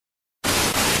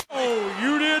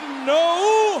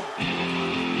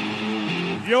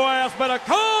else better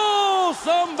call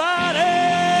somebody.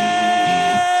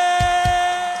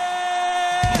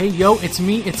 Hey yo, it's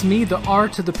me, the R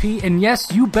to the P, and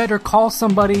yes, you better call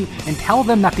somebody and tell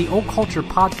them that the Occulture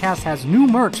podcast has new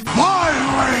merch.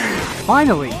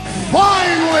 Finally!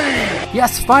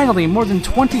 Yes, finally, more than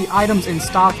 20 items in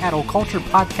stock at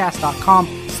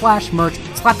occulturepodcast.com/merch.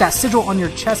 Slap that sigil on your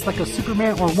chest like a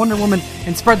Superman or Wonder Woman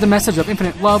and spread the message of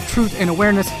infinite love, truth, and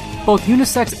awareness. Both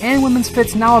unisex and women's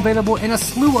fits now available in a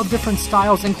slew of different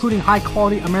styles, including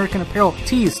high-quality American apparel,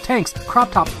 tees, tanks,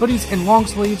 crop tops, hoodies, and long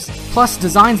sleeves, plus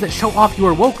designs that show off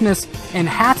your wokeness, and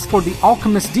hats for the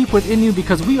alchemist deep within you,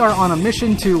 because we are on a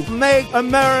mission to Make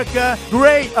America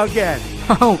great again.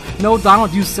 Oh, no,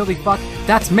 Donald, you silly fuck.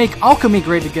 That's make alchemy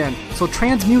great again. So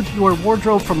transmute your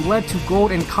wardrobe from lead to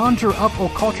gold and conjure up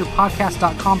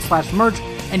occulturepodcast.com/merch.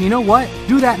 And you know what?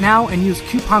 Do that now and use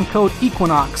coupon code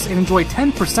EQUINOX and enjoy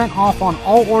 10% off on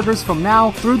all orders from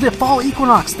now through the fall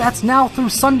equinox. That's now through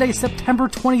Sunday, September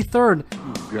 23rd.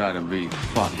 You gotta be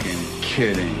fucking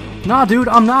kidding. Nah, dude,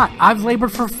 I'm not. I've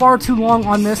labored for far too long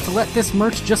on this to let this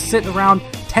merch just sit around.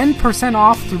 10%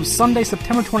 off through Sunday,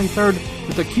 September 23rd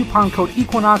with the coupon code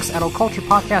EQUINOX at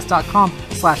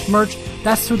occulturepodcast.com/merch.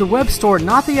 That's through the web store,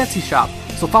 not the Etsy shop.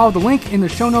 So follow the link in the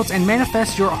show notes and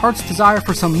manifest your heart's desire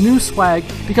for some new swag,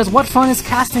 because what fun is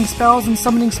casting spells and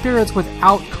summoning spirits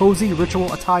without cozy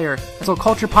ritual attire? That's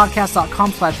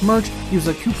occulturepodcast.com/merch. Use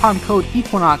the coupon code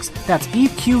EQUINOX, that's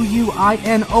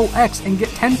EQUINOX, and get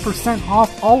 10%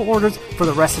 off all orders for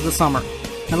the rest of the summer.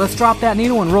 Now let's drop that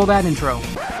needle and roll that intro.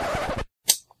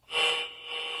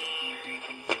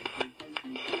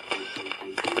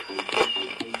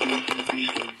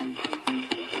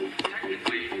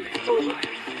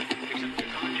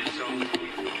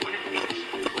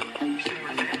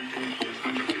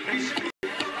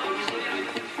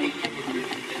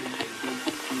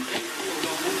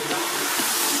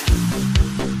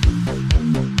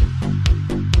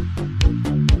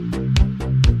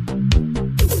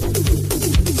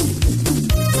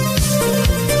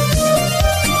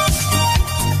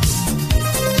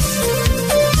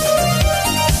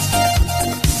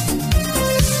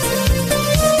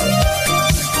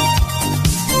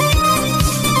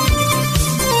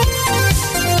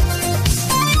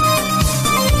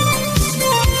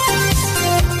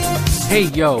 Hey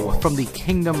yo, from the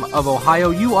Kingdom of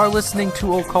Ohio, you are listening to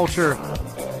Occulture,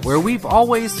 where we've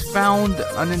always found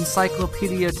an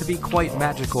encyclopedia to be quite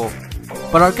magical.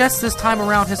 But our guest this time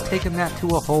around has taken that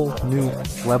to a whole new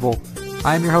level.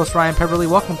 I am your host, Ryan Peverly.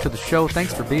 Welcome to the show.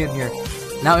 Thanks for being here.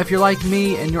 Now, if you're like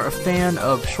me and you're a fan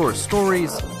of short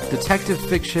stories, detective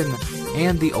fiction,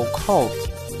 and the occult,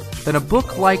 then a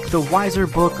book like the Weiser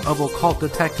book of Occult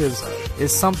Detectives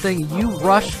is something you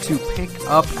rush to pick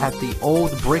up at the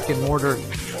old brick-and-mortar.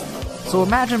 So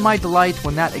imagine my delight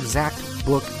when that exact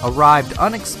book arrived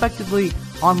unexpectedly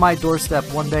on my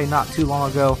doorstep one day not too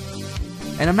long ago.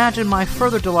 And imagine my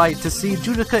further delight to see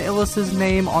Judika Illes'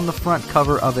 name on the front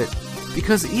cover of it.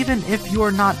 Because even if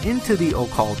you're not into the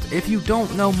occult, if you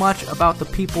don't know much about the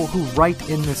people who write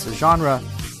in this genre,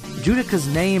 Judika's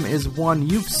name is one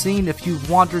you've seen if you've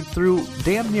wandered through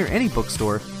damn near any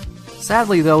bookstore.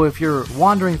 Sadly, though, if you're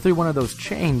wandering through one of those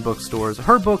chain bookstores,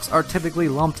 her books are typically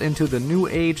lumped into the New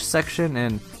Age section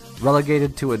and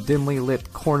relegated to a dimly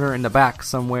lit corner in the back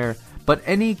somewhere. But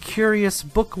any curious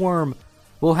bookworm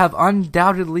will have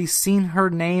undoubtedly seen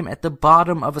her name at the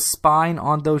bottom of a spine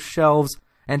on those shelves,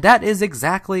 and that is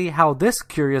exactly how this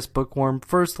curious bookworm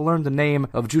first learned the name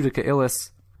of Judika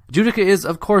Illes. Judika is,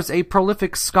 of course, a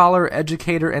prolific scholar,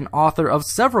 educator, and author of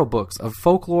several books of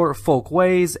folklore,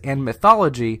 folkways, and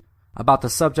mythology about the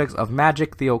subjects of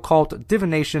magic, the occult,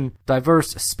 divination,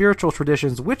 diverse spiritual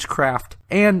traditions, witchcraft,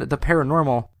 and the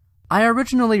paranormal. I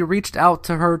originally reached out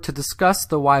to her to discuss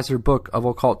the Weiser book of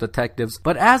Occult Detectives,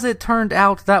 but as it turned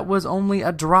out, that was only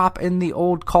a drop in the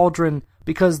old cauldron,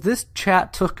 because this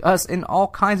chat took us in all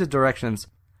kinds of directions.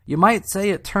 You might say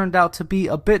it turned out to be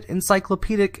a bit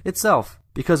encyclopedic itself,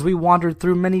 because we wandered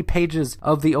through many pages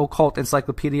of the Occult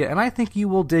Encyclopedia, and I think you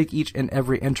will dig each and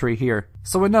every entry here.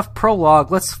 So enough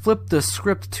prologue, let's flip the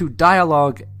script to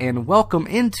dialogue and welcome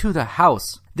into the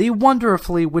house the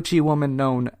wonderfully witchy woman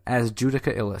known as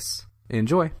Judika Illes.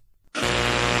 Enjoy.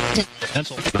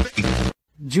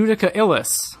 Judika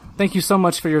Illes, thank you so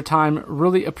much for your time.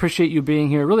 Really appreciate you being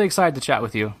here. Really excited to chat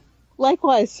with you.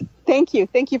 Likewise. Thank you.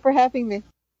 Thank you for having me.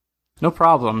 No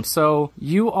problem. So,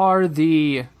 you are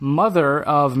the mother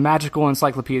of magical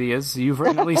encyclopedias. You've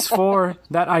written at least 4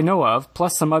 that I know of,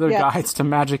 plus some other guides to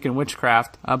magic and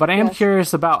witchcraft. But I am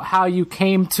curious about how you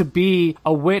came to be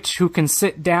a witch who can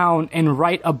sit down and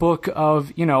write a book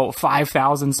of,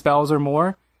 5,000 spells or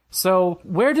more. So,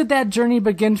 where did that journey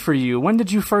begin for you? When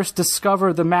did you first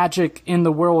discover the magic in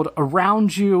the world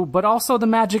around you, but also the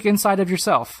magic inside of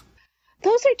yourself?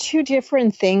 Those are two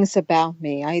different things about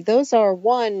me.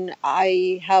 One,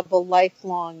 I have a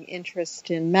lifelong interest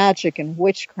in magic and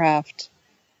witchcraft.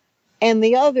 And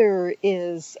the other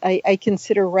is I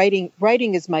consider writing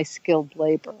is my skilled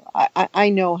labor. I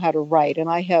know how to write, and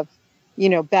I have,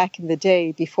 back in the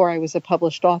day before I was a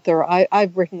published author,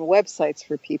 I've written websites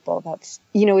for people. That's,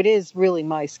 it is really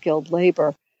my skilled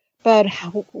labor. But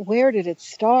where did it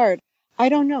start? I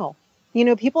don't know.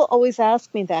 People always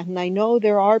ask me that, and I know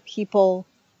there are people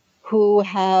who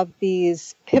have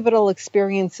these pivotal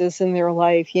experiences in their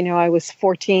life. I was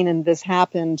 14 and this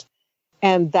happened.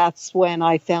 And that's when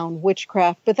I found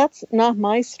witchcraft. But that's not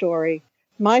my story.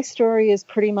 My story is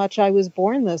pretty much I was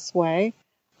born this way.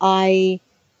 I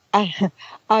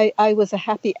was a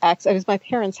happy accident. I was my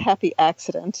parents' happy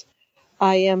accident.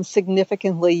 I am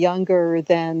significantly younger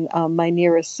than my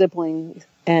nearest siblings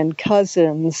and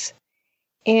cousins.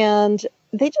 And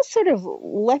they just sort of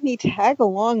let me tag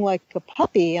along like a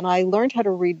puppy. And I learned how to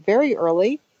read very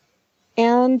early.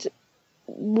 And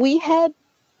we had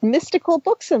mystical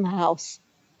books in the house,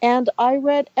 and I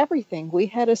read everything. We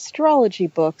had astrology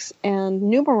books and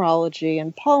numerology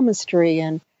and palmistry,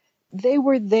 and they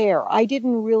were there. I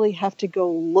didn't really have to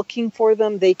go looking for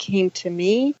them. They came to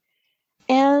me.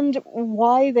 And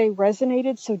why they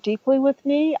resonated so deeply with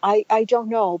me, I don't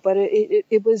know, but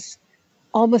it was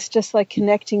almost just like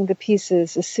connecting the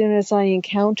pieces. As soon as I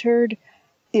encountered,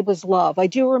 it was love. I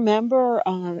do remember,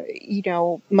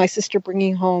 my sister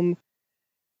bringing home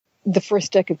the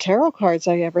first deck of tarot cards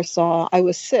I ever saw. I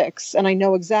was 6, and I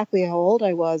know exactly how old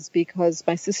I was because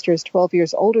my sister is 12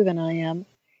 years older than I am,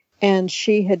 and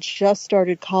she had just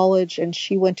started college, and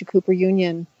she went to Cooper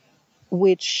Union,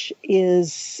 which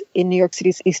is in New York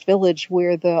City's East Village,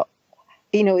 where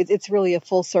it's really a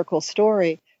full circle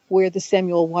story, where the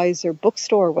Samuel Weiser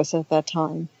bookstore was at that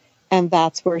time, and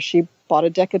that's where she bought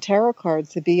a deck of tarot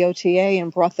cards, the BOTA,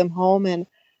 and brought them home, and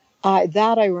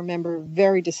that I remember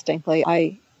very distinctly.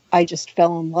 I just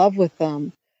fell in love with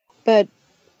them. But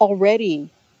already,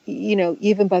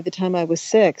 even by the time I was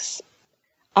 6,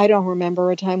 I don't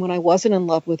remember a time when I wasn't in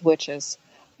love with witches.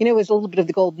 It was a little bit of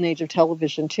the golden age of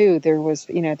television, too. There was,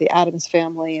 the Addams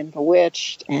Family and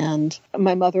Bewitched, and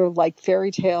my mother liked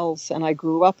fairy tales, and I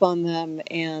grew up on them.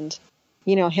 And,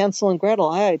 Hansel and Gretel,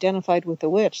 I identified with the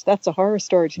witch. That's a horror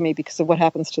story to me because of what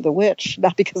happens to the witch,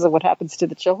 not because of what happens to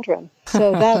the children.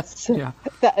 So that's, yeah.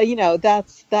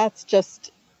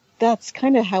 That's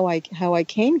kind of how I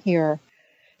came here.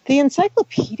 The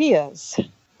encyclopedias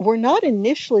were not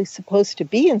initially supposed to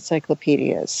be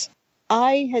encyclopedias.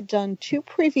 I had done 2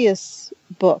 previous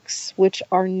books, which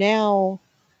are now,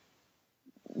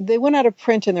 they went out of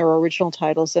print in their original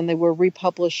titles, and they were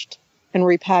republished and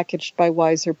repackaged by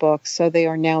Weiser Books. So they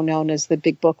are now known as the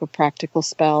Big Book of Practical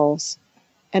Spells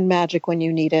and Magic When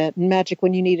You Need It. And Magic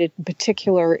When You Need It in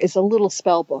particular is a little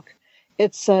spell book.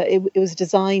 It was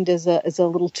designed as a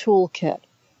little toolkit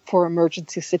for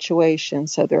emergency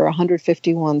situations. So there are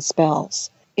 151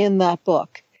 spells in that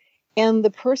book. And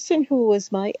the person who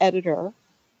was my editor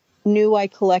knew I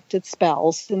collected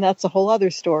spells, and that's a whole other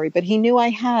story, but he knew I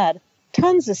had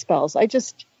tons of spells. I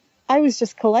was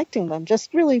just collecting them,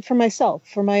 just really for myself,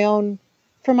 for my own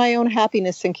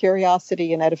happiness and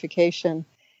curiosity and edification.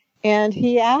 And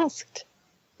he asked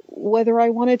whether I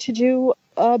wanted to do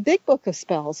a big book of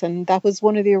spells, and that was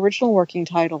one of the original working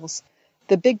titles.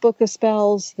 The Big Book of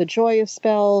Spells, The Joy of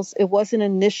Spells. It wasn't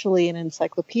initially an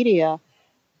encyclopedia,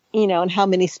 and how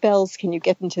many spells can you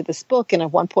get into this book? And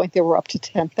at one point there were up to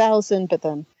 10,000, but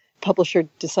then the publisher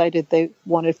decided they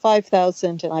wanted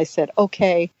 5,000, and I said,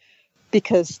 okay,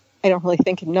 because I don't really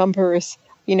think in numbers.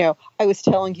 I was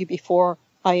telling you before,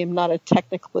 I am not a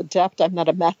technical adept. I'm not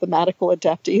a mathematical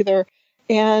adept either.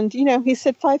 And, he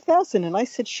said 5,000, and I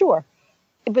said, sure.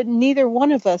 But neither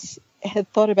one of us had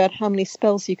thought about how many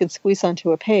spells you could squeeze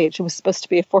onto a page. It was supposed to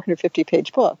be a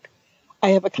 450-page book. I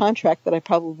have a contract that I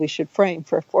probably should frame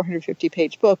for a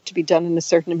 450-page book to be done in a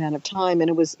certain amount of time. And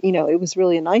it was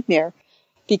really a nightmare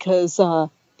because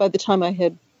by the time I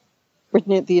had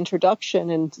written the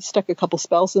introduction and stuck a couple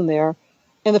spells in there,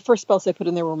 and the first spells I put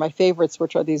in there were my favorites,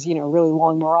 which are these, really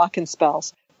long Moroccan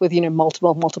spells with,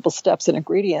 multiple steps and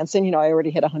ingredients. And, I already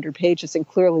had 100 pages, and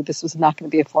clearly this was not going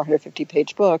to be a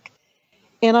 450-page book.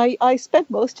 And I spent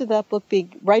most of that book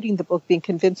writing the book, being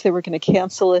convinced they were going to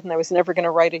cancel it and I was never going to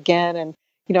write again. And,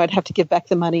 I'd have to give back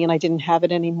the money and I didn't have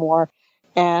it anymore.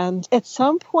 And at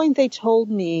some point they told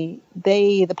me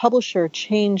the publisher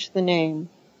changed the name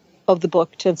of the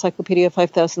book to Encyclopedia of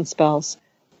 5,000 Spells.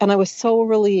 And I was so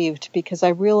relieved because I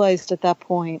realized at that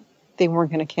point they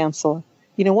weren't going to cancel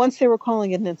it. Once they were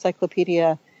calling it an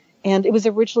encyclopedia, and it was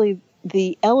originally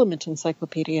the Element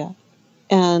Encyclopedia,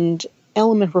 and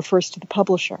Element refers to the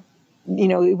publisher.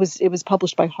 It was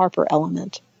published by Harper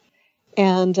Element,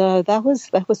 and that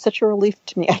was such a relief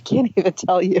to me. I can't even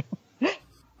tell you.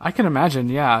 I can imagine,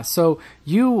 yeah. So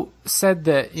you said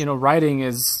that writing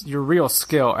is your real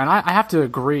skill, and I have to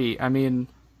agree. I mean,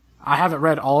 I haven't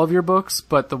read all of your books,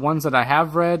 but the ones that I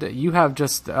have read, you have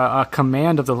just a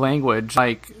command of the language,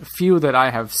 like few that I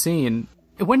have seen.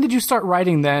 When did you start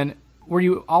writing then? Were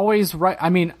you always write? I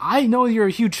mean, I know you're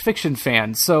a huge fiction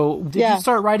fan, so did you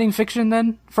start writing fiction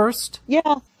then first?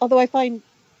 Yeah, although I find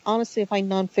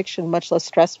nonfiction much less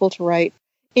stressful to write.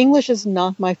 English is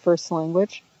not my first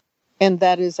language, and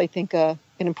that is, I think, an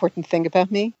important thing about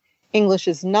me. English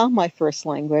is not my first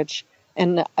language.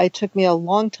 And it took me a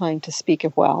long time to speak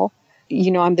it well.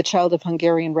 I'm the child of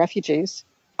Hungarian refugees.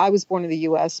 I was born in the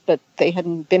U.S., but they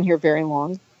hadn't been here very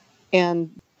long.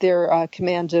 And their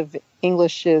command of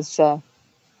English at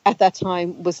that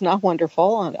time was not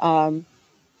wonderful.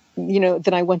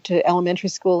 Then I went to elementary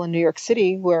school in New York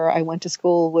City, where I went to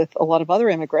school with a lot of other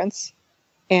immigrants.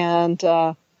 And,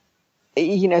 so,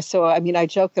 I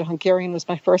joke that Hungarian was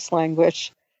my first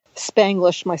language,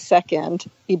 Spanglish my second,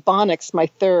 Ebonics my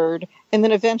third, and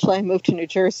then eventually I moved to New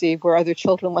Jersey, where other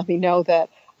children let me know that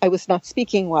I was not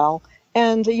speaking well.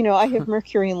 And, I have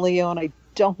Mercury in Leo, and I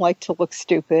don't like to look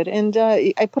stupid. And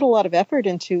I put a lot of effort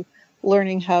into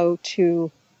learning how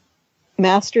to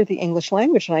master the English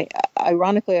language. And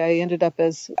ironically, I ended up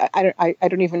as, I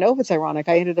don't even know if it's ironic,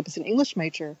 I ended up as an English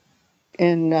major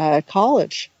in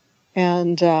college.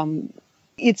 And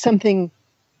it's something,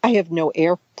 I have no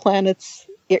air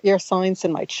signs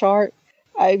in my chart.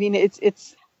 I mean,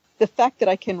 it's the fact that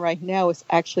I can write now is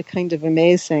actually kind of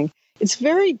amazing. It's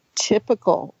very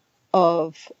typical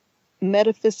of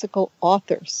metaphysical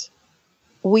authors.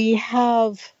 We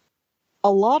have a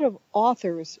lot of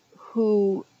authors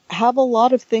who have a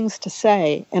lot of things to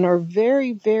say and are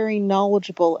very, very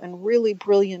knowledgeable and really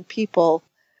brilliant people,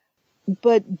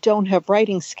 but don't have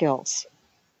writing skills.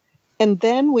 And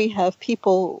then we have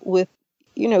people with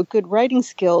good writing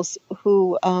skills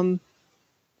who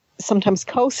sometimes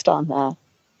coast on that.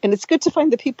 And it's good to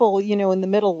find the people, in the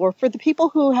middle, or for the people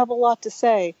who have a lot to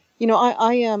say.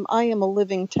 I am a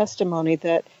living testimony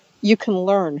that you can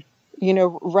learn.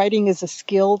 Writing is a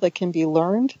skill that can be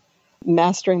learned,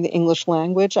 mastering the English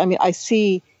language. I mean, I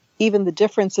see even the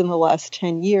difference in the last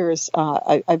 10 years.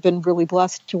 I've been really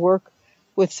blessed to work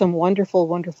with some wonderful,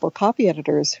 wonderful copy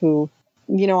editors who,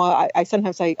 I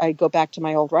sometimes I go back to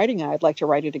my old writing. I'd like to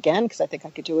write it again because I think I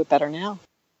could do it better now.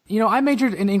 I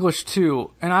majored in English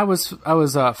too, and I was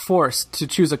forced to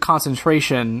choose a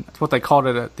concentration. That's what they called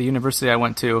it at the university I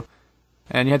went to.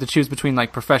 And you had to choose between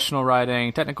like professional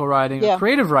writing, technical writing, or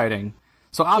creative writing.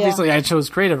 So obviously I chose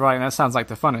creative writing. That sounds like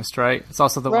the funnest, right? It's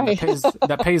also the one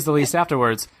that pays the least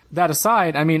afterwards. That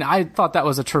aside, I mean, I thought that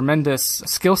was a tremendous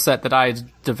skill set that I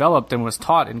developed and was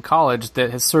taught in college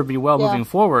that has served me well moving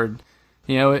forward.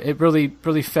 It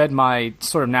really fed my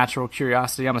sort of natural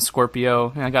curiosity. I'm a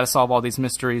Scorpio, and I got to solve all these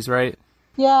mysteries, right?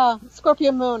 Yeah,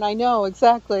 Scorpio moon, I know,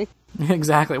 exactly.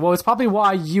 Exactly. Well, it's probably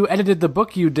why you edited the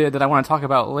book you did that I want to talk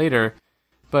about later.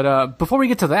 But before we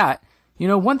get to that,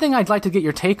 one thing I'd like to get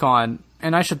your take on,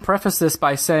 and I should preface this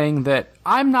by saying that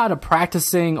I'm not a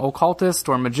practicing occultist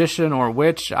or magician or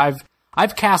witch.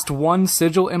 I've cast one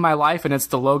sigil in my life, and it's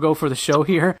the logo for the show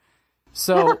here.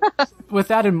 So, with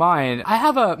that in mind, I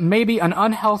have maybe an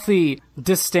unhealthy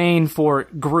disdain for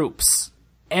groups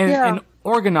and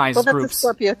organized groups. Well, that's a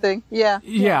Scorpio thing.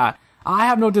 Yeah. I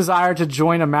have no desire to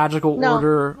join a magical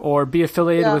order or be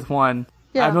affiliated with one.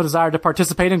 Yeah. I have no desire to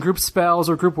participate in group spells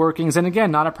or group workings. And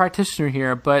again, not a practitioner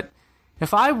here, but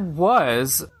if I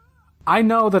was, I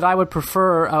know that I would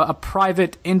prefer a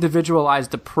private,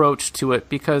 individualized approach to it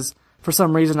because for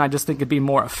some reason I just think it'd be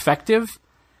more effective.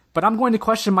 But I'm going to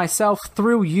question myself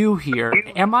through you here.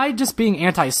 Am I just being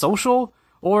antisocial,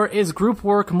 or is group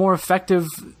work more effective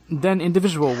than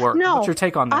individual work? No, what's your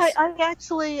take on this?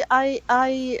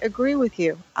 I agree with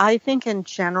you. I think in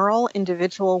general,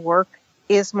 individual work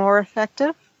is more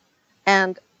effective.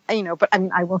 And, but I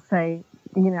mean, I will say,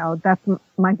 that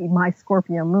might be my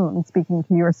Scorpio moon, speaking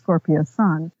to your Scorpio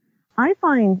sun. I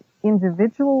find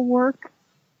individual work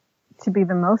to be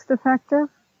the most effective.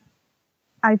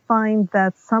 I find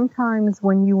that sometimes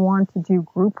when you want to do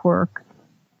group work,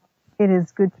 it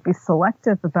is good to be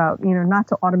selective about, not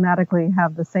to automatically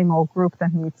have the same old group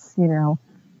that meets,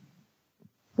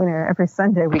 every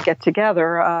Sunday we get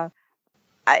together.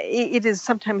 it is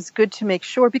sometimes good to make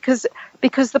sure, because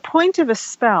the point of a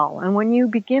spell, and when you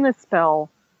begin a spell,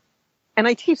 and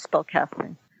I teach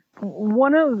spellcasting,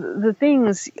 one of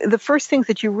the first things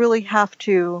that you really have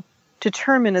to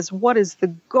determine is what is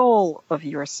the goal of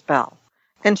your spell,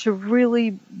 and to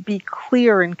really be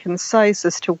clear and concise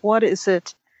as to what is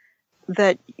it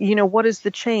that, what is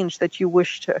the change that you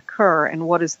wish to occur, and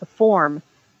what is the form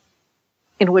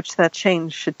in which that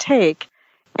change should take.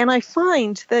 And I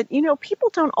find that, people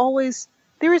don't always,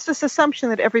 there is this assumption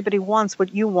that everybody wants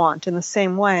what you want in the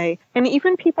same way. And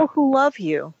even people who love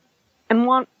you and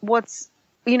want what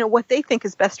they think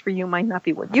is best for you might not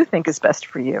be what you think is best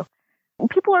for you.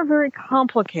 People are very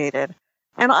complicated.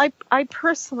 And I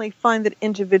personally find that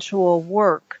individual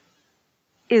work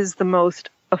is the most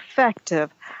effective.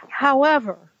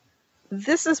 However,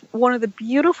 this is one of the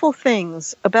beautiful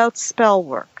things about spell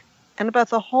work and about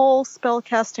the whole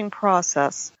spellcasting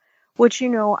process, which,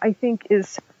 I think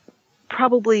is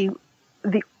probably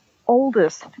the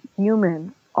oldest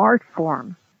human art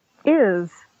form,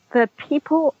 is that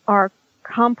people are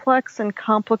complex and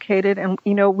complicated, and,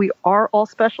 we are all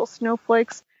special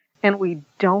snowflakes, and we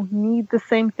don't need the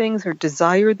same things or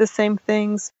desire the same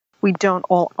things. We don't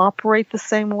all operate the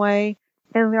same way.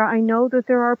 And I know that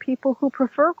there are people who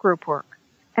prefer group work,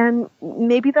 and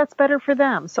maybe that's better for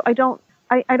them. So I don't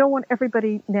want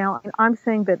everybody now. I'm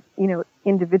saying that,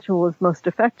 individual is most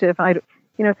effective. I'm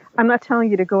not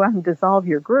telling you to go out and dissolve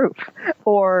your group,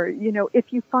 or,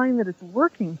 if you find that it's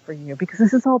working for you, because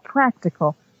this is all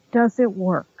practical, does it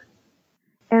work?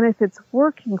 And if it's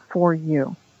working for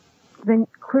you, then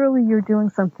clearly you're doing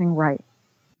something right.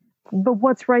 But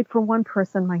what's right for one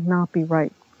person might not be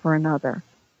right for another.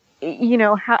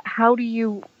 How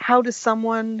does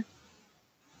someone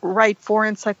write 4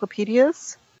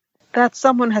 encyclopedias? That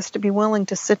someone has to be willing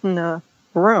to sit in a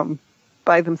room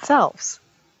by themselves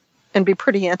and be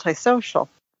pretty antisocial,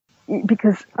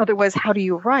 because otherwise, how do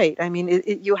you write? I mean,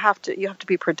 you have to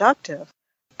be productive.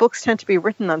 Books tend to be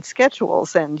written on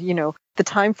schedules, and the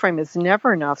time frame is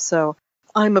never enough. So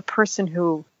I'm a person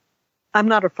who, I'm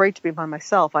not afraid to be by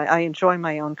myself. I enjoy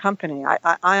my own company.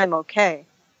 I am okay,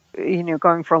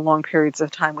 going for long periods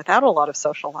of time without a lot of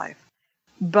social life.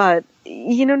 But,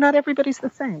 not everybody's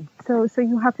the same. So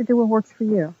you have to do what works for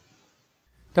you.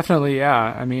 Definitely, yeah.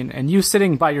 I mean, and you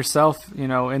sitting by yourself,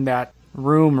 in that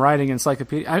room writing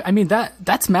encyclopedia, I mean,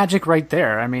 that's magic right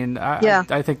there. I mean,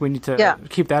 I think we need to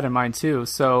keep that in mind too.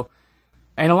 So,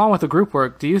 and along with the group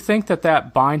work, do you think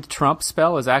that bind trump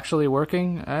spell is actually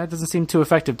working? It doesn't seem too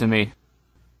effective to me.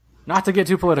 Not to get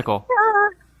too political.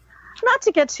 Not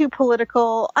to get too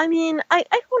political. I mean, I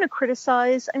don't want to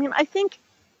criticize. I mean, I think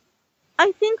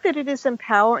that it is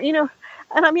empowering,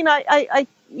 and I mean, I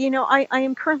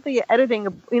am currently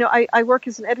editing, I work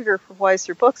as an editor for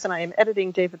Weiser books, and I am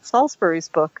editing David Salisbury's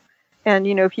book. And,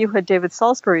 if you had David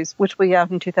Salisbury's, which we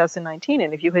have in 2019,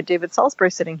 and if you had David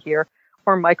Salisbury sitting here,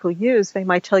 or Michael Hughes, they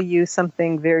might tell you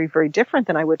something very, very different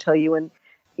than I would tell you. And,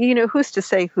 who's to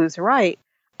say who's right?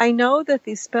 I know that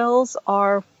these spells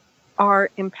are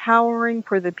empowering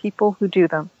for the people who do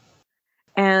them.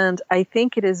 And I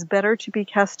think it is better to be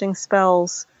casting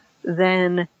spells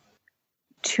than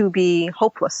to be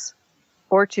hopeless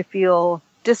or to feel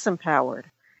disempowered.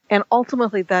 And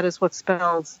ultimately, that is what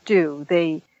spells do.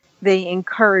 They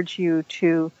encourage you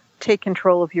to take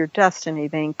control of your destiny.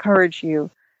 They encourage you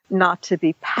not to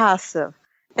be passive.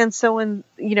 And so in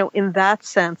that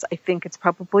sense, I think it's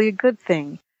probably a good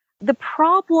thing. The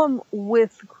problem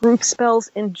with group spells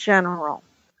in general,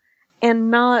 and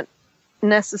not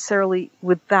necessarily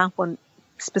with that one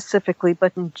specifically,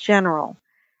 but in general,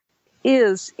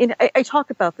 is, I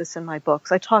talk about this in my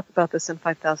books. I talk about this in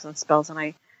 5,000 Spells, and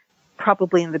I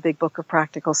probably in the big book of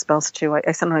practical spells too.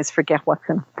 I sometimes forget what's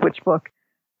in which book.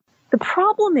 The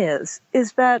problem is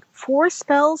that for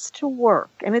spells to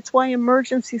work, and it's why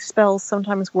emergency spells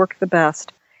sometimes work the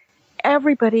best,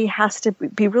 everybody has to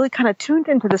be really kind of tuned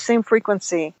into the same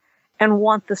frequency and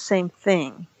want the same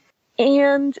thing.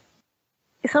 And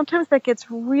sometimes that gets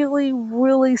really,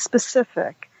 really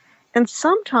specific. And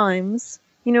sometimes,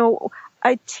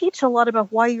 I teach a lot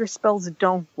about why your spells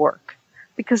don't work.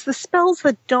 Because the spells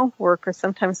that don't work are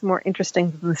sometimes more interesting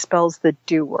than the spells that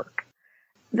do work.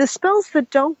 The spells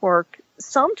that don't work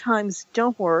sometimes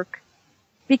don't work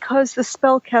because the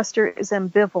spellcaster is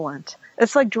ambivalent.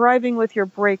 It's like driving with your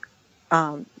brake,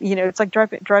 it's like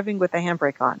driving with the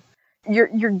handbrake on.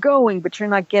 You're going, but you're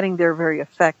not getting there very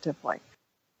effectively.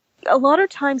 A lot of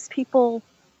times people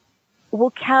will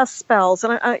cast spells,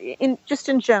 and in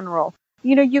general,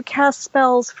 you cast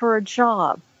spells for a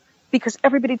job because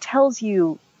everybody tells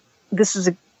you this is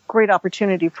a great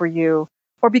opportunity for you,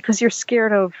 or because you're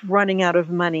scared of running out of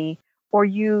money, or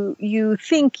you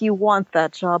think you want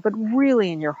that job, but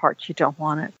really in your heart you don't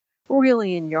want it.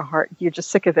 Really in your heart you're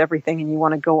just sick of everything and you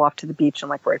want to go off to the beach and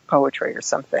like write poetry or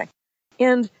something.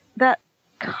 And that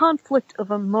conflict of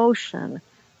emotion,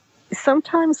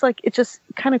 sometimes like it just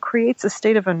kind of creates a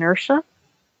state of inertia,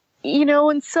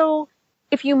 and so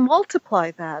if you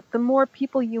multiply that, the more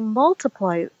people you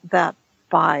multiply that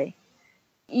by,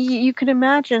 you can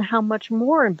imagine how much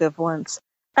more ambivalence.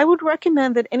 I would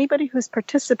recommend that anybody who's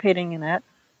participating in it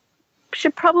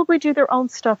should probably do their own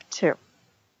stuff too.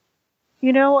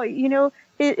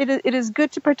 It is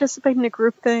good to participate in a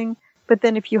group thing, but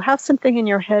then if you have something in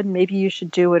your head, maybe you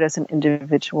should do it as an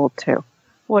individual too,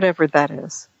 whatever that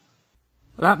is.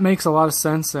 That makes a lot of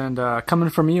sense, and coming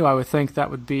from you, I would think that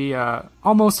would be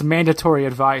almost mandatory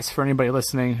advice for anybody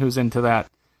listening who's into that.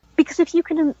 Because if you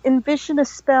can envision a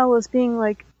spell as being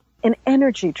like an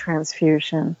energy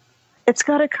transfusion, it's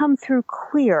got to come through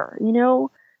clear,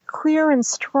 clear and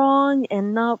strong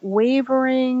and not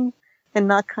wavering and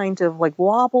not kind of like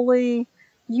wobbly.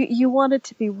 You want it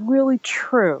to be really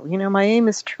true. My aim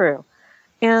is true.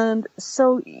 And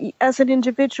so as an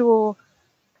individual,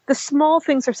 the small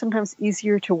things are sometimes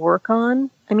easier to work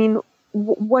on. I mean,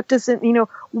 what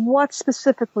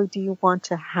specifically do you want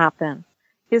to happen?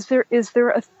 Is there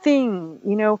a thing,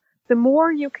 the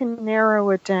more you can narrow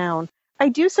it down. I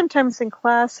do sometimes in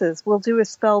classes, we'll do a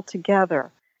spell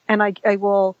together, and I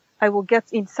will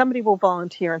get, somebody will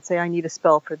volunteer and say, I need a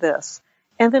spell for this.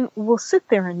 And then we'll sit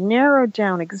there and narrow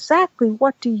down exactly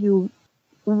what do you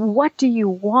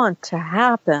want to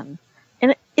happen.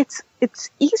 And it's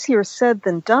easier said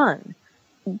than done.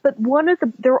 But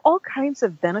there are all kinds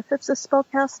of benefits of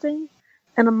spellcasting,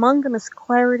 and among them is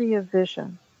clarity of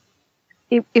vision.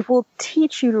 It will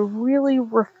teach you to really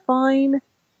refine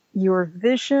your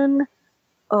vision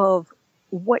of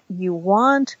what you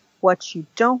want, what you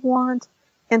don't want,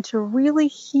 and to really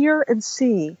hear and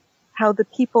see how the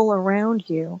people around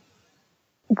you,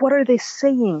 what are they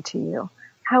saying to you?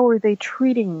 How are they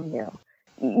treating you?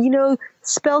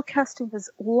 Spellcasting has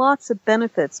lots of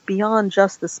benefits beyond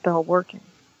just the spell working.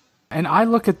 And I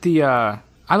look at the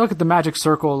magic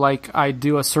circle like I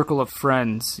do a circle of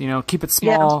friends. Keep it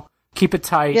small, keep it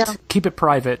tight, keep it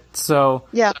private. So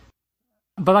yeah.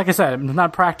 But like I said, I'm not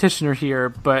a practitioner here.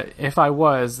 But if I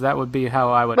was, that would be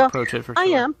how I would approach it for sure. I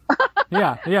am.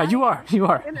 yeah, you are.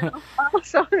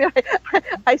 So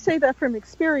I say that from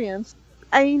experience.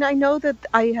 I know that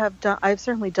I've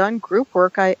certainly done group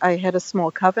work. I had a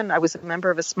small coven. I was a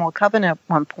member of a small coven at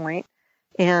one point.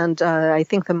 And I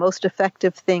think the most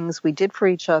effective things we did for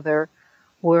each other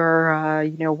were,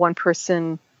 one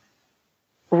person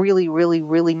really, really,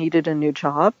 really needed a new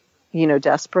job,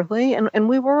 desperately. And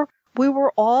we were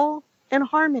all in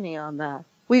harmony on that.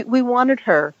 We wanted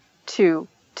her to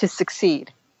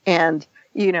succeed. And,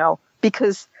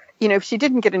 because, if she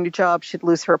didn't get a new job, she'd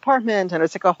lose her apartment, and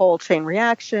it's like a whole chain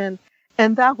reaction.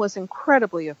 And that was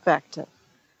incredibly effective.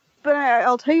 But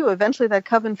I'll tell you, eventually that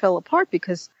coven fell apart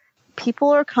because people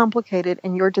are complicated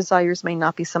and your desires may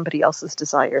not be somebody else's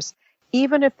desires.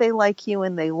 Even if they like you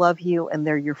and they love you and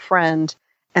they're your friend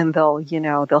and they'll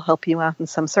help you out in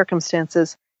some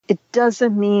circumstances, it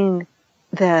doesn't mean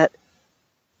that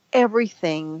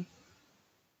everything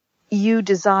you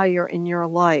desire in your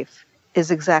life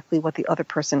is exactly what the other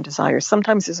person desires.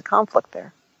 Sometimes there's a conflict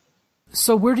there.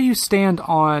 So where do you stand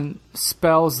on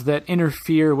spells that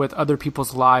interfere with other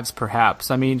people's lives,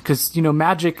 perhaps? I mean, because,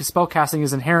 magic, spellcasting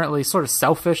is inherently sort of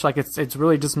selfish. Like, it's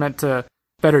really just meant to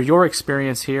better your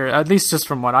experience here, at least just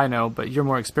from what I know, but you're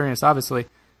more experienced, obviously.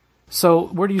 So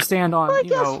where do you stand on, well, I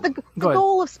guess the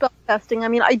goal of spellcasting, I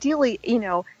mean, ideally,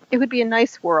 it would be a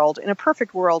nice world. In a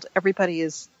perfect world, everybody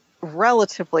is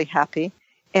relatively happy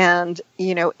and,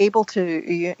 able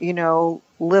to,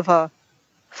 live a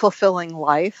fulfilling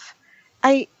life.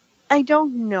 I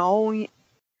don't know.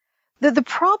 The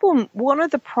problem, one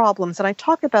of the problems, and I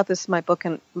talk about this in my book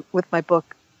and with my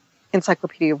book,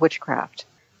 Encyclopedia of Witchcraft,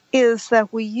 is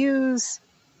that we use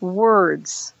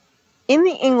words. In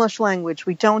the English language,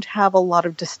 we don't have a lot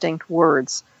of distinct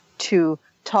words to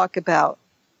talk about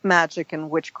magic and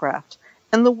witchcraft.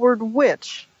 And the word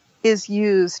witch is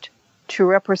used to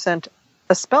represent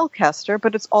a spellcaster,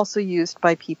 but it's also used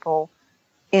by people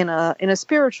in a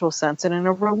spiritual sense and in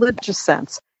a religious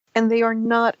sense. And they are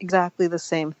not exactly the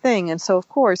same thing. And so, of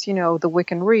course, the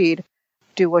Wiccan read,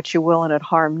 do what you will and it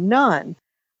harm none.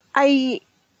 I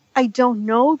don't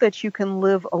know that you can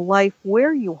live a life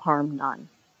where you harm none.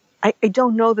 I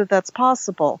don't know that that's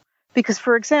possible. Because,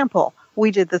 for example,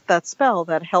 we did that spell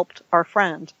that helped our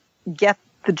friend get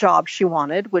the job she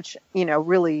wanted, which,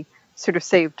 really sort of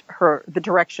saved her the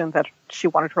direction that she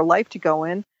wanted her life to go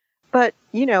in. But,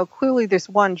 clearly there's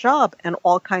one job and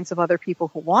all kinds of other people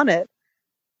who want it.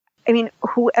 I mean,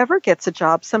 whoever gets a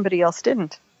job, somebody else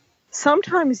didn't.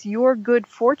 Sometimes your good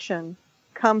fortune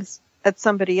comes at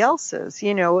somebody else's.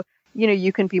 You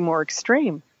can be more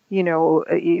extreme.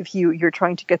 If you're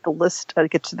trying to get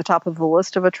get to the top of the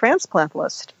list of a transplant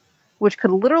list, which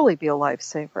could literally be a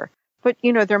lifesaver. But,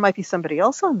 there might be somebody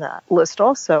else on that list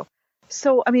also.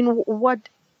 So, I mean, what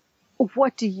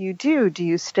do you do? Do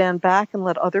you stand back and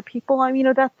let other people?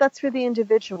 That's for the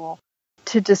individual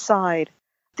to decide.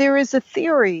 There is a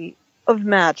theory of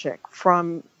magic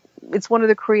it's one of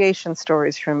the creation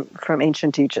stories from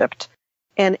ancient Egypt.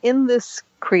 And in this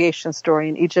creation story,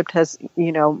 and Egypt has,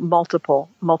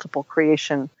 multiple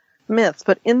creation myths.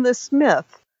 But in this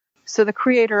myth, so the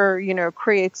creator,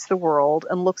 creates the world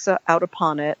and looks out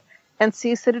upon it and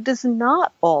sees that it is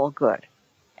not all good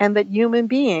and that human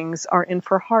beings are in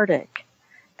for heartache.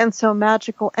 And so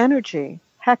magical energy,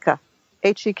 Heka,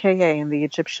 H-E-K-A in the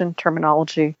Egyptian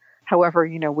terminology, however,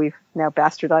 we've now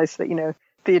bastardized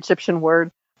the Egyptian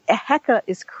word. Heka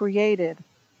is created,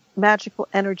 magical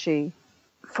energy,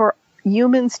 for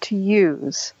humans to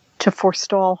use to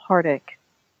forestall heartache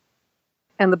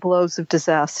and the blows of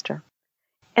disaster.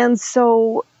 And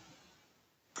so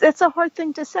it's a hard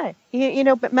thing to say,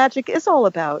 but magic is all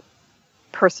about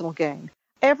personal gain.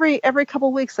 Every couple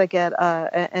of weeks I get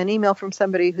an email from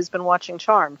somebody who's been watching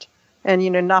Charmed and,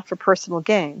 not for personal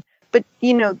gain. But,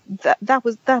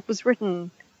 that was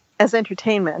written as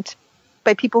entertainment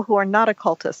by people who are not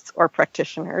occultists or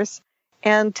practitioners.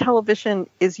 And television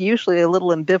is usually a little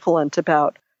ambivalent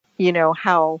about,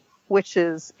 how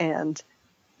witches and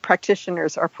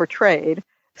practitioners are portrayed.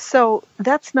 So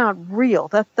that's not real.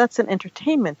 That's an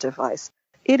entertainment device.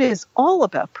 It is all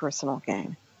about personal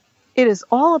gain. It is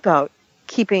all about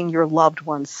keeping your loved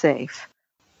ones safe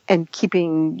and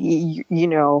keeping,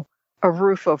 a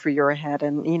roof over your head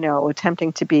and,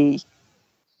 attempting to be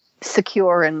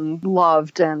secure and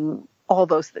loved and all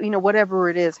those, whatever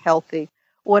it is, healthy,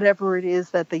 whatever it is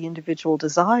that the individual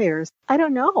desires. I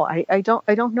don't know. I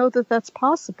don't know that that's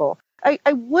possible.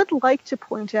 I would like to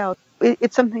point out,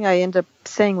 it's something I end up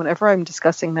saying whenever I'm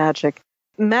discussing magic.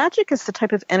 Magic is the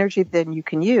type of energy that you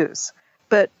can use,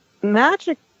 but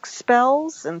magic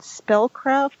spells and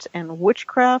spellcraft and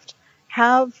witchcraft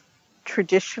have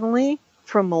traditionally,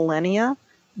 for millennia,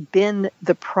 been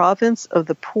the province of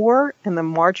the poor and the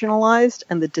marginalized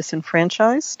and the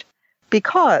disenfranchised,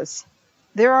 because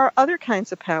there are other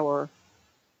kinds of power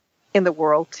in the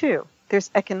world too. There's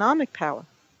economic power.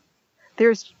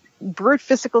 There's brute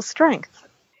physical strength.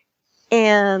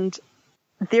 And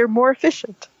they're more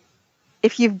efficient.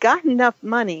 If you've got enough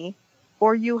money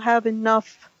or you have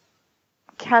enough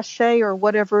cachet or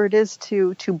whatever it is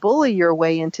to bully your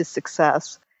way into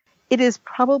success, it is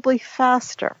probably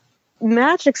faster.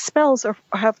 Magic spells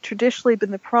have traditionally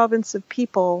been the province of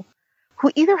people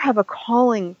who either have a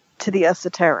calling to the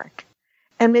esoteric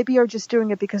and maybe are just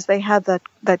doing it because they had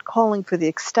that calling for the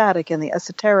ecstatic and the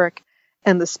esoteric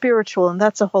and the spiritual, and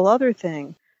that's a whole other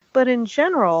thing. But in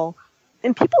general,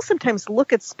 and people sometimes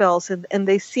look at spells and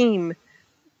they seem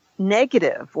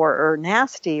negative or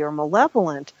nasty or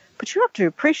malevolent, but you have to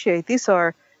appreciate these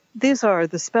are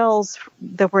the spells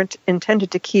that were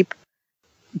intended to keep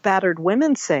battered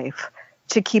women safe,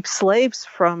 to keep slaves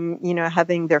from,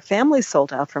 having their families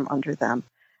sold out from under them,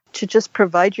 to just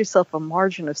provide yourself a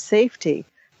margin of safety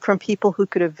from people who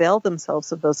could avail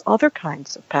themselves of those other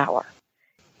kinds of power.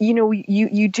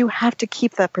 You do have to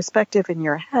keep that perspective in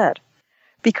your head,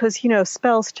 because,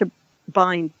 spells to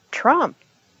bind Trump,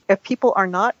 if people are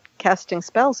not casting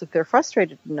spells, if they're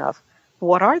frustrated enough,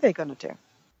 what are they going to do?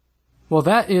 Well,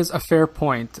 that is a fair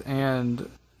point, and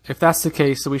if that's the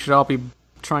case, we should all be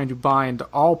trying to bind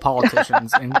all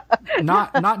politicians, and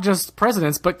not just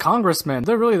presidents, but congressmen.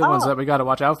 They're really the ones that we got to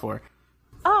watch out for.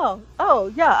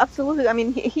 Oh, yeah, absolutely. I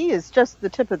mean, he is just the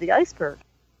tip of the iceberg.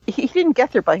 He didn't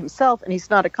get there by himself, and he's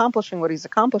not accomplishing what he's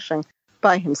accomplishing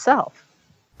by himself.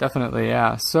 Definitely,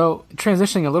 yeah. So,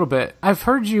 transitioning a little bit, I've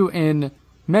heard you in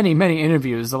many, many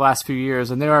interviews the last few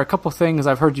years, and there are a couple things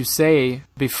I've heard you say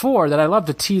before that I love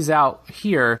to tease out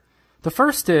here. The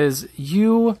first is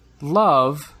you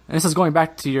love, and this is going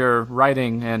back to your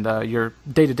writing and your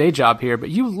day-to-day job here, but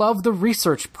you love the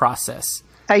research process.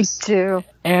 I do.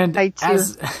 And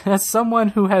as someone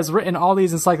who has written all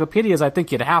these encyclopedias, I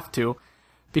think you'd have to,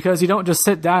 because you don't just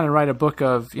sit down and write a book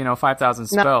of, 5,000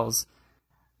 spells. No.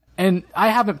 And I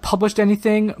haven't published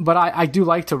anything, but I do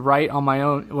like to write on my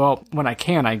own, well, when I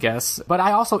can, I guess. But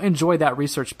I also enjoy that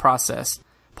research process.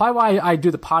 Probably why I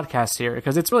do the podcast here,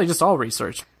 because it's really just all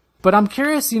research. But I'm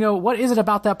curious, what is it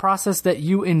about that process that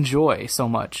you enjoy so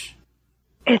much?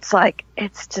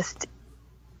 It's just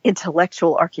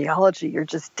intellectual archaeology. You're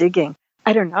just digging.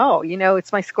 I don't know.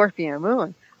 It's my Scorpio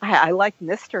moon. I like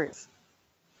mysteries.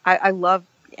 I love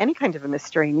any kind of a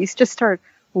mystery. And you just start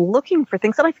looking for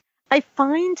things. And I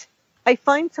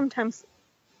find sometimes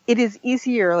it is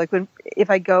easier, like if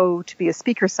I go to be a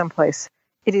speaker someplace,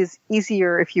 it is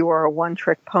easier if you are a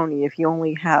one-trick pony, if you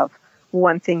only have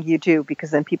one thing you do,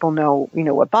 because then people know,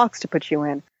 what box to put you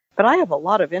in. But I have a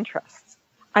lot of interests.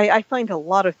 I find a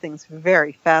lot of things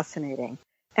very fascinating.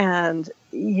 And,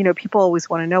 people always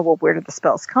want to know, well, where did the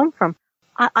spells come from?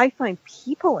 I find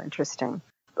people interesting.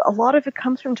 A lot of it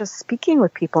comes from just speaking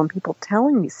with people and people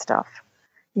telling me stuff.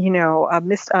 I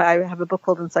have a book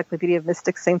called Encyclopedia of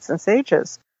Mystics, Saints, and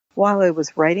Sages. While I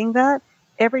was writing that,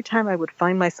 every time I would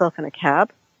find myself in a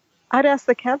cab, I'd ask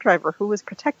the cab driver who was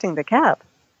protecting the cab.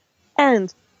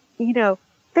 And,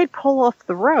 they'd pull off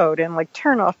the road and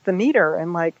turn off the meter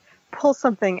and pull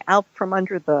something out from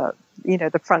under the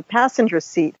front passenger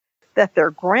seat that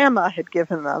their grandma had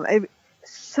given them.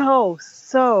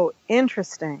 So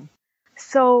interesting.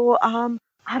 So,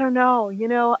 I don't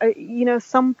know,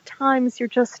 sometimes you're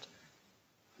just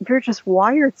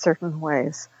wired certain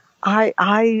ways.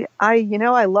 I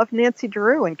loved Nancy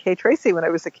Drew and Kay Tracy when I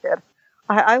was a kid.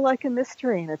 I like a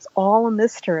mystery, and it's all a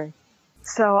mystery.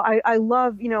 So I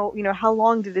love, how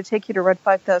long did it take you to read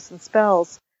 5,000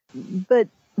 spells? But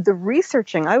the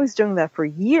researching, I was doing that for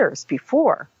years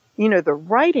before. The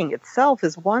writing itself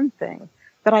is one thing,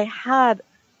 but I had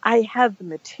the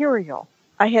material.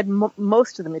 I had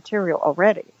most of the material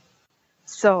already.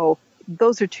 So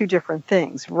those are two different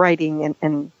things, writing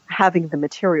and having the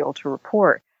material to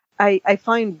report. I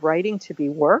find writing to be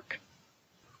work.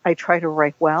 I try to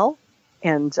write well,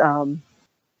 and,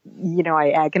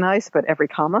 I agonize about every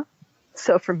comma.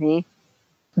 So for me,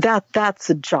 that's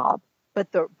a job.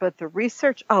 But the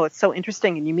research, it's so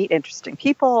interesting, and you meet interesting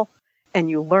people, and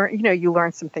you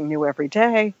learn something new every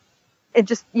day. And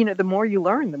just, the more you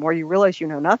learn, the more you realize you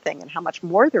know nothing and how much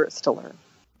more there is to learn.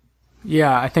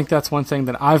 Yeah, I think that's one thing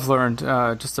that I've learned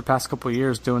just the past couple of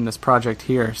years doing this project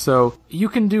here. So you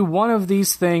can do one of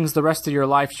these things the rest of your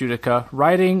life, Judika: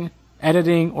 writing,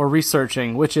 editing, or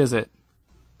researching. Which is it?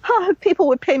 If people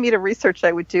would pay me to research,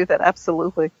 I would do that,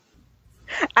 absolutely.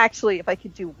 Actually, if I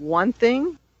could do one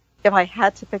thing, if I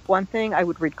had to pick one thing, I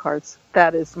would read cards.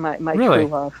 That is my really? True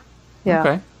love. Yeah.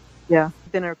 Okay. Yeah.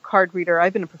 I've been a card reader.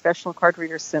 I've been a professional card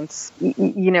reader since,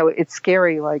 it's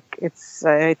scary. I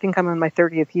think I'm in my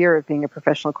 30th year of being a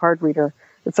professional card reader.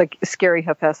 It's scary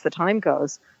how fast the time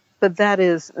goes. But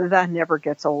that never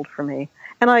gets old for me.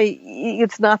 And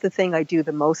it's not the thing I do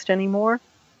the most anymore.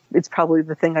 It's probably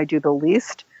the thing I do the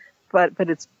least, but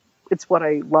it's what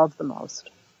I love the most.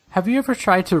 Have you ever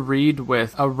tried to read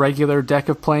with a regular deck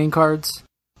of playing cards?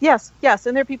 Yes,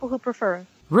 and there are people who prefer it.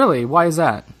 Really? Why is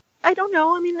that? I don't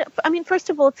know. I mean, first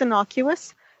of all, it's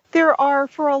innocuous. There are,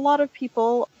 for a lot of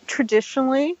people,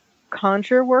 traditionally,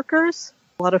 conjure workers,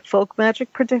 a lot of folk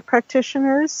magic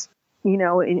practitioners,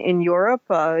 in Europe,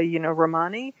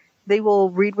 Romani, they will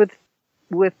read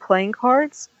with playing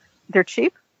cards. They're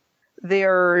cheap.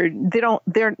 They're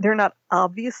not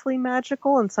obviously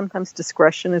magical, and sometimes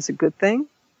discretion is a good thing.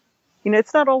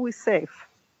 It's not always safe.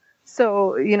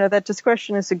 So, that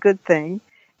discretion is a good thing.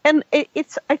 And I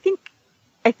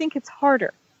think it's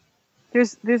harder.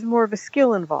 There's more of a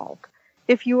skill involved.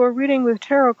 If you are reading with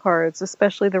tarot cards,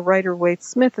 especially the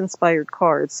Rider-Waite-Smith inspired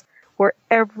cards, where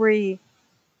every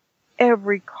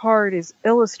card is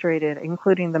illustrated,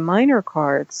 including the minor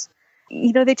cards,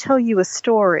 they tell you a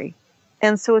story.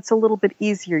 And so it's a little bit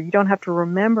easier. You don't have to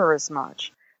remember as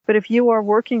much. But if you are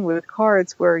working with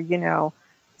cards where,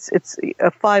 it's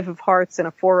a 5 of hearts and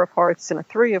a 4 of hearts and a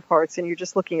 3 of hearts, and you're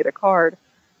just looking at a card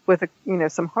with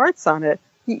some hearts on it,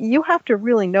 you have to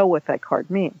really know what that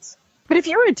card means. But if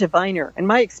you're a diviner, in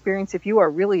my experience, if you are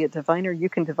really a diviner, you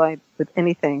can divine with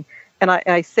anything. And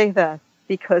I say that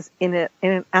because in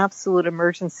an absolute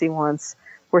emergency once,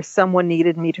 where someone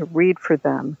needed me to read for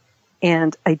them,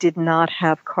 and I did not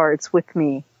have cards with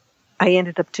me, I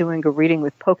ended up doing a reading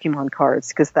with Pokemon cards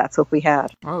because that's what we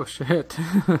had. Oh, shit.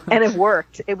 And it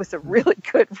worked. It was a really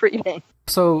good reading.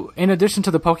 So, in addition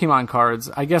to the Pokemon cards,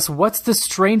 I guess what's the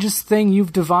strangest thing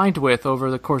you've divined with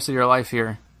over the course of your life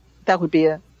here? That would be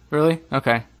it. Really?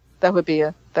 Okay. That would be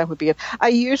it. I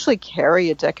usually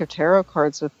carry a deck of tarot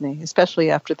cards with me,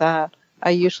 especially after that.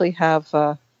 I usually have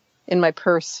in my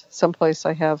purse someplace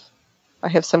I have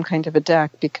some kind of a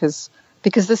deck because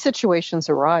the situations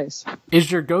arise.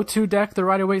 Is your go-to deck the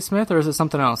Rider-Waite-Smith, or is it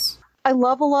something else? I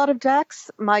love a lot of decks.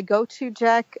 My go-to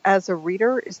deck as a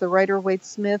reader is the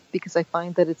Rider-Waite-Smith because I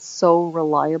find that it's so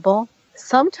reliable.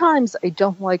 Sometimes I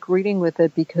don't like reading with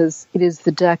it because it is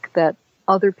the deck that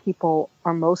other people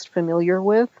are most familiar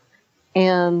with,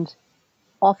 and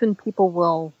often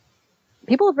people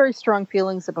have very strong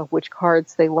feelings about which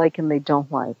cards they like and they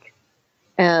don't like.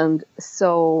 And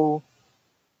so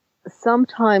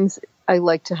sometimes I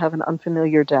like to have an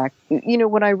unfamiliar deck. You know,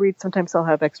 when I read, sometimes I'll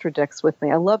have extra decks with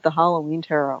me. I love the Halloween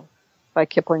Tarot by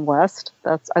Kipling West.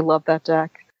 I love that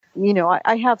deck. You know,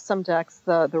 I have some decks,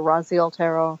 the Raziel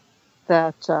Tarot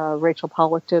that Rachel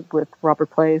Pollack did with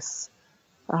Robert Place.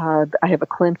 I have a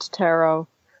Klimt Tarot.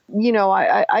 You know,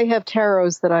 I have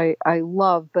tarots that I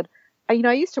love, but I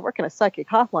used to work in a psychic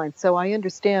hotline, so I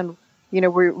understand, you know,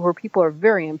 where people are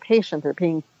very impatient.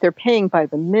 They're paying by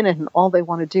the minute, and all they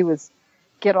want to do is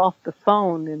get off the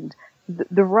phone. And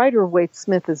the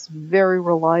Rider-Waite-Smith is very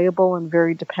reliable and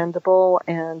very dependable,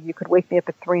 and you could wake me up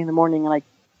at 3 a.m. and I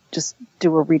just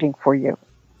do a reading for you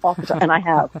all the time. And I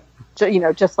have, you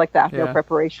know, just like that, no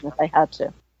preparation if I had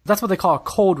to. That's what they call a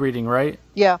cold reading, right?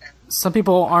 Yeah. Some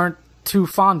people aren't too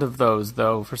fond of those,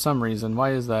 though, for some reason.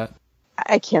 Why is that?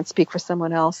 I can't speak for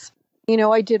someone else. You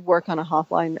know, I did work on a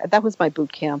hotline. That was my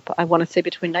boot camp. I want to say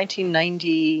between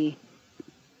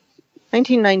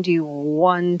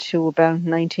 1991 to about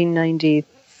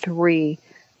 1993.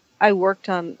 I worked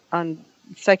on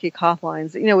psychic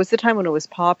hotlines. You know, it was the time when it was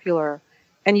popular.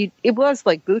 And it was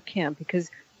like boot camp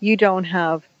because you don't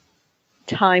have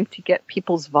time to get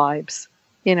people's vibes.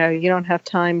 You know, you don't have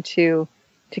time to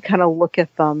kind of look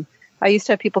at them. I used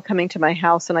to have people coming to my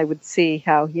house and I would see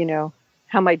how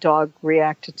my dog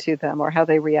reacted to them or how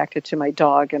they reacted to my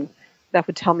dog, and that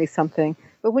would tell me something.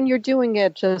 But when you're doing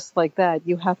it just like that,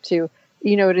 you have to,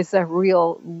 you know, it is that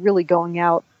really going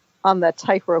out on that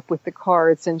tightrope with the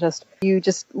cards, and you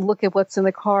just look at what's in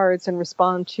the cards and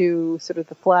respond to sort of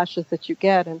the flashes that you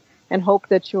get, and hope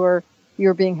that you're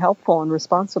being helpful and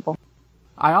responsible.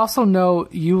 I also know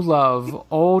you love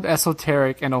old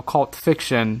esoteric and occult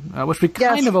fiction, which we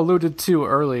kind of alluded to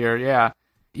earlier, yeah.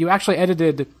 You actually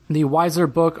edited the Weiser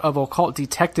book of occult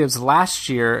detectives last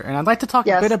year, and I'd like to talk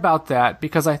a bit about that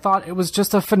because I thought it was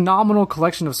just a phenomenal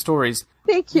collection of stories.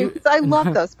 Thank you. I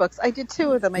love those books. I did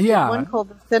 2 of them. I did one called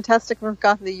The Fantastic and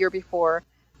Forgotten the year before,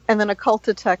 and then Occult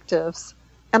Detectives.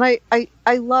 And I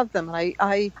love them, and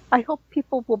I hope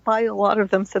people will buy a lot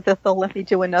of them so that they'll let me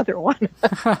do another one.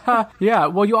 Yeah,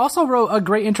 well, you also wrote a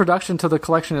great introduction to the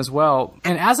collection as well.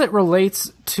 And as it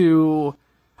relates to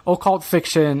occult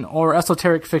fiction or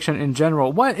esoteric fiction in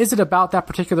general, what is it about that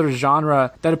particular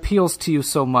genre that appeals to you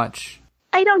so much?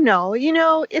 I don't know. You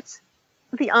know, it's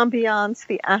the ambiance,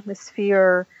 the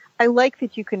atmosphere. I like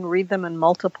that you can read them on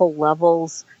multiple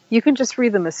levels. You can just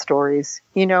read them as stories.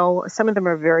 You know, some of them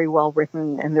are very well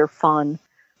written and they're fun.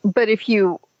 But if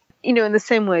you know, in the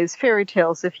same way as fairy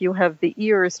tales, if you have the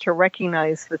ears to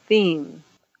recognize the theme,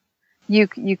 you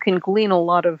can glean a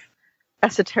lot of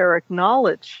esoteric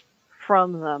knowledge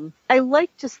from them. I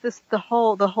like just the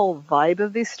whole vibe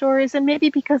of these stories, and maybe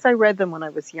because I read them when I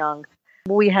was young.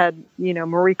 We had, you know,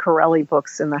 Marie Corelli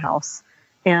books in the house,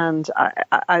 and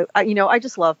I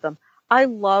just love them. I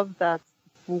love that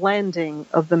blending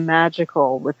of the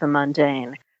magical with the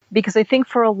mundane, because I think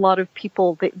for a lot of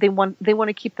people they want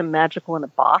to keep the magical in a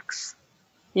box.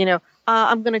 You know,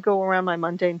 I'm going to go around my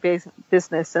mundane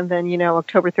business, and then, you know,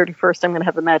 October 31st I'm going to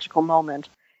have a magical moment.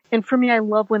 And for me, I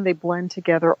love when they blend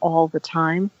together all the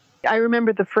time. I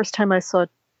remember the first time I saw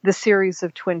the series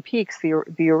of Twin Peaks,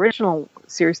 the original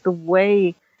series, the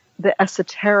way the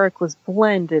esoteric was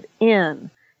blended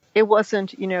in. It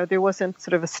wasn't, you know, there wasn't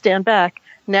sort of a stand back,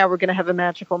 now we're going to have a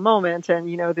magical moment, and,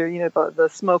 you know, the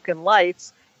smoke and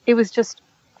lights. It was just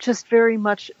very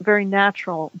much, very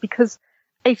natural, because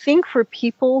I think for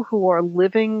people who are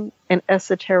living an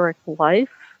esoteric life,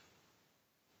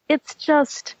 it's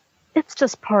just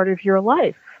part of your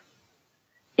life.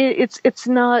 It's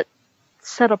not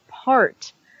set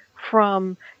apart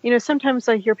from, you know, sometimes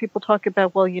I hear people talk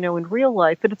about, well, you know, in real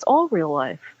life, but it's all real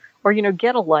life, or, you know,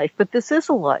 get a life, but this is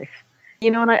a life,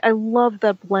 you know, and I love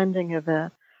that blending of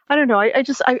it. I don't know.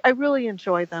 I really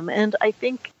enjoy them. And I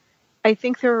think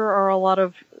there are a lot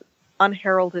of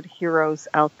unheralded heroes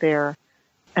out there,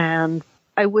 and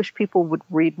I wish people would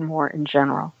read more in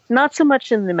general. Not so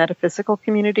much in the metaphysical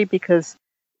community, because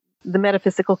the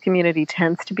metaphysical community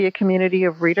tends to be a community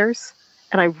of readers,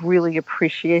 and I really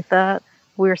appreciate that.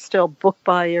 We're still book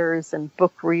buyers and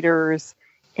book readers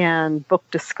and book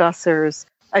discussers.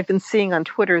 I've been seeing on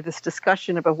Twitter this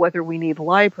discussion about whether we need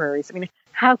libraries. I mean,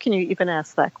 how can you even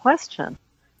ask that question?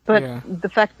 But the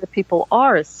fact that people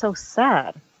are is so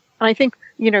sad. And I think,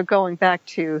 going back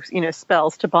to,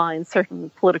 spells to bind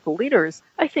certain political leaders,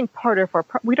 I think part of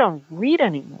we don't read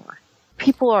anymore.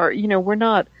 People are,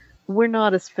 we're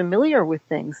not as familiar with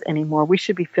things anymore. We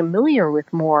should be familiar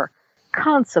with more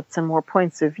concepts and more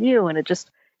points of view. And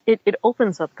it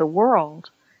opens up the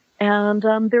world. And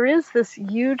there is this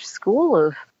huge school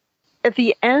of, at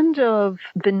the end of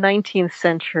the 19th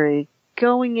century,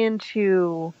 going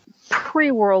into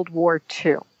pre-World War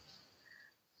II,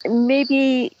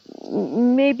 maybe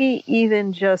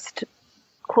even just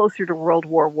closer to World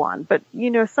War I, but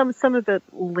some of it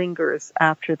lingers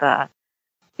after that.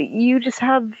 You just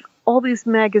have all these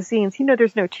magazines.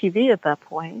 There's no TV at that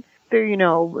point.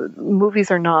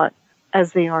 Movies are not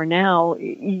as they are now.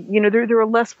 There are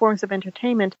less forms of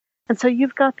entertainment, and so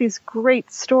you've got these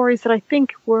great stories that I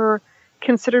think were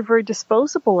considered very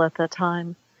disposable at that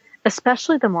time,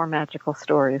 especially the more magical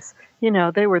stories.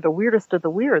 They were the weirdest of the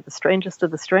weird, the strangest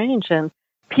of the strange, and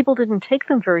people didn't take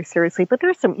them very seriously. But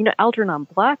there's some, Algernon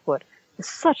Blackwood is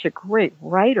such a great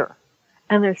writer,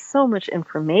 and there's so much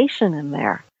information in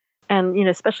there. And,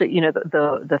 especially,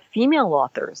 the female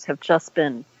authors have just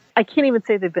been, I can't even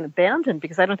say they've been abandoned,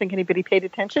 because I don't think anybody paid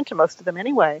attention to most of them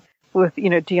anyway, with,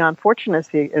 Dion Fortune as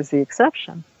the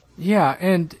exception. Yeah,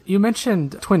 and you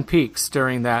mentioned Twin Peaks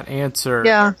during that answer.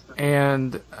 Yeah.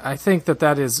 And I think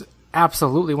that is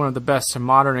absolutely one of the best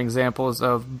modern examples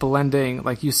of blending,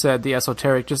 like you said, the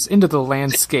esoteric just into the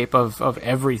landscape of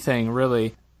everything,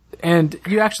 really. And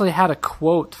you actually had a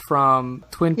quote from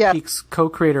Twin Peaks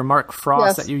co-creator Mark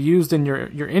Frost that you used in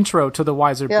your intro to the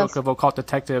Weiser book of Occult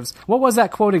Detectives. What was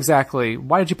that quote exactly?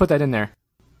 Why did you put that in there?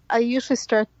 I usually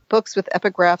start books with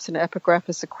epigraphs, and an epigraph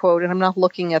is a quote, and I'm not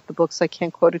looking at the book, so I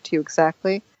can't quote it to you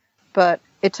exactly. But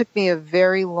it took me a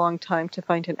very long time to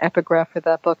find an epigraph for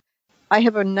that book. I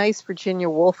have a nice Virginia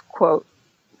Woolf quote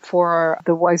for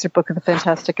the Weiser book of the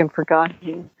Fantastic and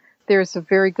Forgotten. There's a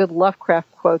very good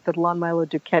Lovecraft quote that Lon Milo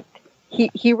Duquette,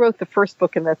 he wrote the first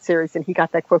book in that series, and he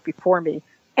got that quote before me.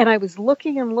 And I was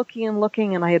looking,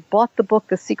 and I had bought the book,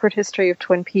 The Secret History of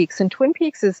Twin Peaks. And Twin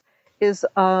Peaks is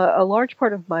a large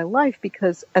part of my life,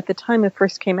 because at the time it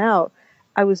first came out,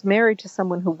 I was married to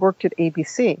someone who worked at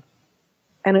ABC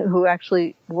and who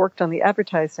actually worked on the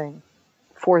advertising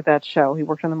for that show. He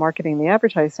worked on the marketing and the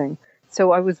advertising.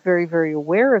 So I was very, very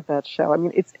aware of that show. I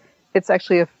mean, it's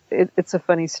actually it's a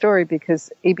funny story,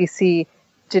 because ABC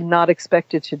did not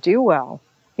expect it to do well.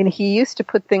 And he used to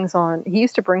put things on, he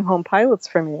used to bring home pilots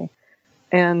for me.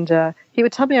 And he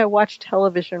would tell me I watched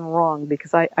television wrong,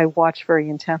 because I watch very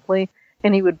intently.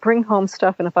 And he would bring home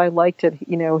stuff, and if I liked it,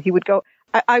 he would go,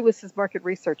 I was his market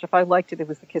research. If I liked it, it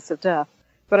was the kiss of death.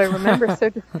 But I remember so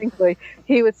distinctly,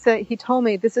 he told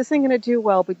me, this isn't going to do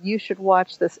well, but you should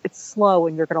watch this. It's slow,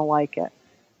 and you're going to like it.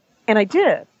 And I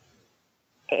did.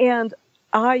 And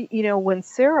when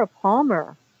Sarah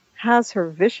Palmer has her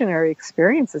visionary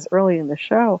experiences early in the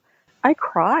show, I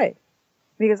cried,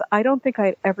 because I don't think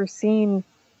I'd ever seen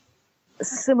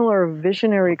similar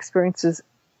visionary experiences,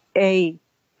 A,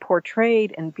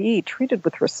 portrayed, and B, treated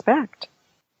with respect.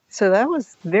 So that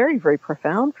was very, very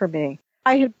profound for me.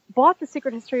 I had bought The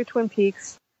Secret History of Twin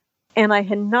Peaks, and I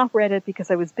had not read it because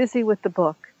I was busy with the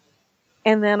book.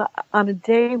 And then on a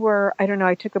day where,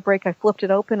 I took a break, I flipped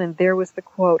it open, and there was the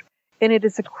quote. And it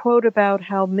is a quote about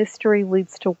how mystery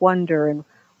leads to wonder. And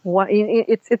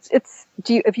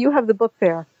if you have the book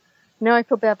there, now I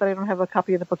feel bad that I don't have a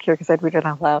copy of the book here, because I'd read it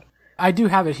out loud. I do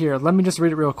have it here. Let me just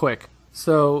read it real quick.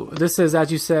 So this is,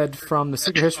 as you said, from The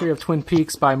Secret History of Twin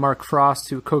Peaks by Mark Frost,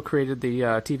 who co-created the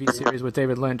TV series with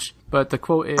David Lynch. But the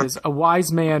quote is, "A wise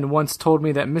man once told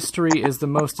me that mystery is the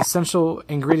most essential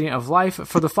ingredient of life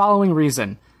for the following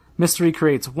reason. Mystery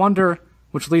creates wonder,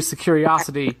 which leads to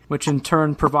curiosity, which in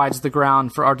turn provides the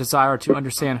ground for our desire to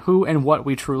understand who and what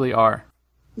we truly are."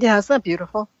 Yeah, isn't that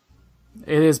beautiful?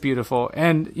 It is beautiful.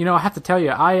 And, I have to tell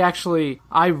you,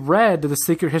 I read The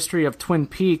Secret History of Twin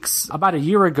Peaks about a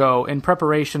year ago in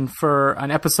preparation for an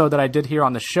episode that I did here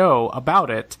on the show about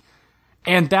it.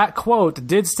 And that quote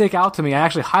did stick out to me. I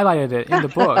actually highlighted it in the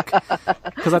book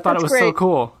because I thought it was so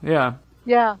cool. Yeah.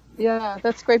 Yeah,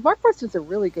 that's great. Mark Frost is a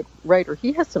really good writer.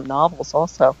 He has some novels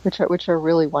also, which are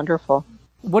really wonderful.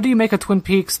 What do you make of Twin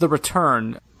Peaks: The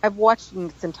Return? I've watched it in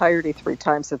its entirety 3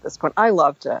 times at this point. I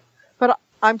loved it. But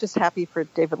I'm just happy for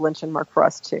David Lynch and Mark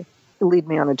Frost to lead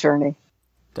me on a journey.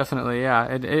 Definitely, yeah.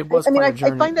 It was quite a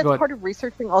journey. I find that part of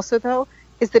researching also, though,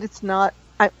 is that it's not...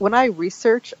 when I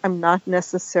research, I'm not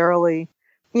necessarily...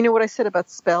 what I said about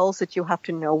spells, that you have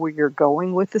to know where you're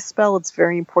going with the spell. It's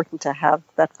very important to have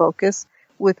that focus.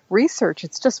 With research,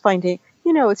 it's just finding...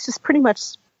 it's just pretty much...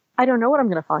 I don't know what I'm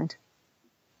going to find.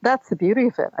 That's the beauty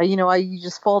of it. You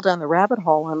just fall down the rabbit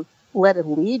hole, and let it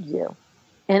lead you.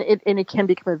 And it can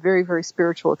become a very, very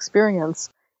spiritual experience.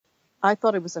 I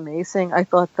thought it was amazing. I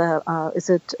thought that is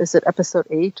it episode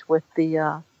 8 with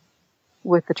the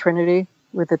Trinity,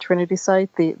 with the Trinity site.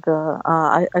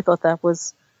 I thought that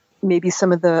was maybe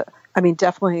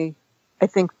definitely, I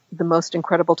think the most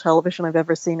incredible television I've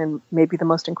ever seen, and maybe the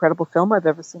most incredible film I've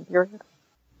ever seen, period.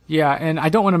 Yeah, and I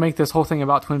don't want to make this whole thing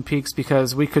about Twin Peaks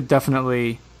because we could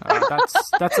definitely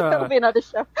that's That'll be another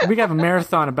show. We could have a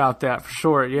marathon about that for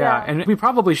sure. Yeah. And we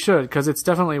probably should because it's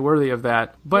definitely worthy of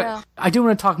that. But I do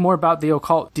want to talk more about the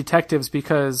occult detectives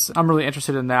because I'm really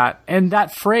interested in that. And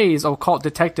that phrase, occult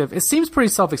detective, it seems pretty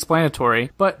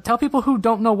self-explanatory. But tell people who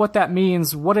don't know what that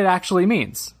means, what it actually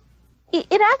means.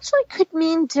 It actually could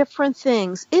mean different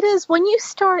things. It is, when you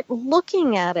start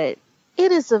looking at it,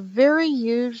 it is a very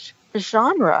huge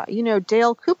genre.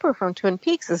 Dale Cooper from Twin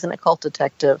Peaks is an occult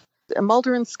detective.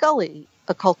 Mulder and Scully,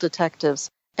 occult detectives.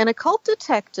 An occult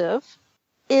detective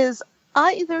is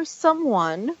either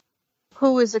someone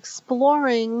who is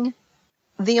exploring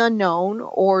the unknown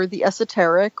or the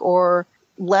esoteric or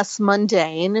less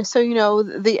mundane. So,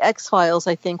 the X-Files,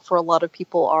 I think, for a lot of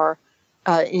people are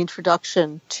an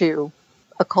introduction to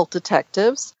occult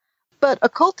detectives. But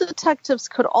occult detectives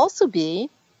could also be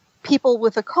people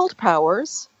with occult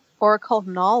powers or occult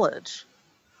knowledge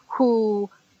who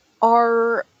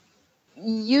are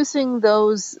using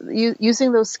those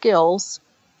skills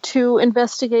to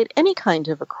investigate any kind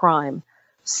of a crime.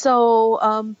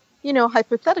 So,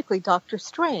 hypothetically, Dr.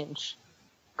 Strange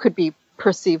could be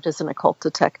perceived as an occult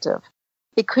detective.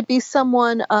 It could be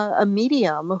someone, a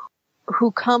medium, who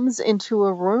comes into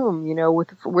a room,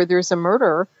 where there's a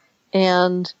murder,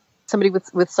 and somebody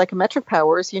with psychometric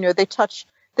powers,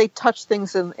 they touch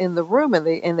things in the room,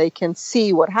 and they can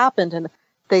see what happened, and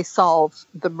they solve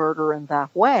the murder in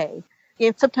that way.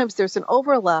 And sometimes there's an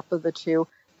overlap of the two.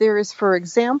 There is, for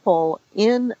example,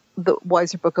 in the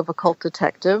Weiser book of occult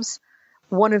detectives,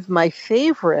 one of my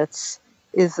favorites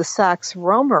is the Sax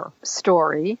Rohmer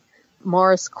story,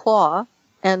 Morris Claw.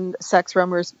 And Sax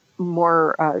Rohmer's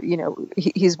more,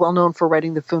 he's well known for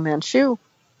writing the Fu Manchu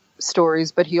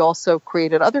stories, but he also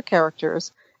created other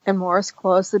characters. And Morris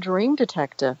Claw is the dream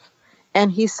detective.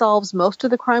 And he solves most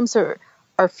of the crimes are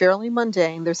fairly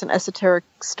mundane. There's an esoteric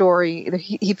story.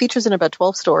 He features in about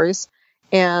 12 stories.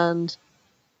 And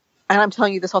I'm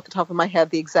telling you this off the top of my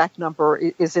head, the exact number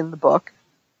is in the book.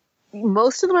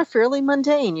 Most of them are fairly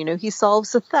mundane. He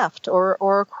solves a theft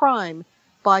or a crime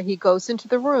he goes into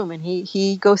the room and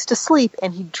he goes to sleep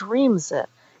and he dreams it.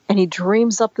 And he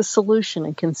dreams up the solution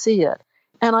and can see it.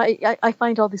 And I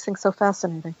find all these things so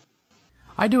fascinating.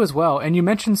 I do as well. And you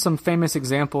mentioned some famous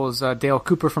examples, Dale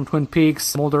Cooper from Twin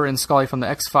Peaks, Mulder and Scully from the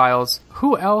X-Files.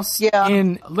 Who else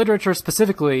in literature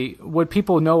specifically would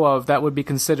people know of that would be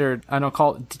considered an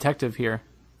occult detective here?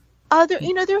 There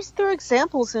are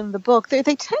examples in the book. They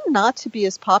tend not to be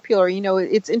as popular.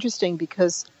 It's interesting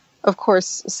because, of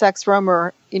course, Sax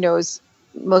Rohmer, is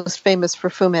most famous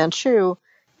for Fu Manchu,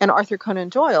 and Arthur Conan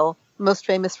Doyle, most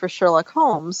famous for Sherlock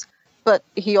Holmes. But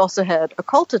he also had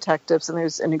occult detectives, and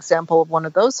there's an example of one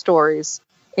of those stories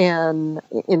in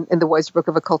the Weiser book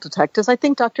of occult detectives. I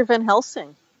think Dr. Van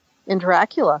Helsing in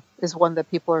Dracula is one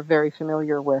that people are very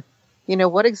familiar with.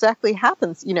 What exactly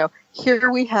happens?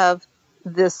 Here we have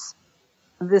this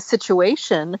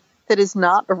situation that is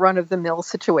not a run-of-the-mill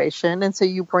situation, and so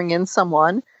you bring in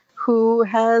someone who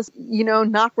has,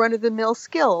 not run-of-the-mill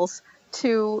skills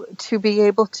to be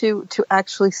able to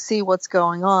actually see what's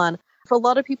going on. A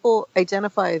lot of people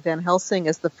identify Van Helsing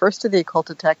as the first of the occult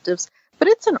detectives, but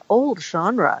it's an old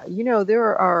genre.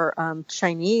 There are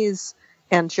Chinese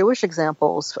and Jewish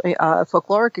examples,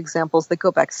 folkloric examples that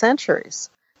go back centuries.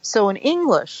 So in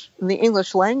the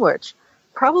English language,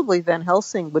 probably Van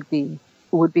Helsing would be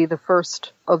the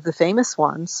first of the famous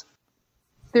ones.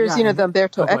 There's, the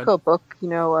Umberto Eco book,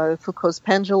 Foucault's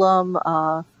Pendulum.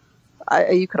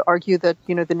 You could argue that,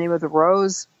 The Name of the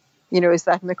Rose, is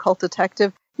that an occult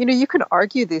detective? You can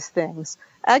argue these things.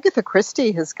 Agatha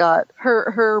Christie has got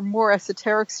her more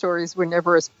esoteric stories were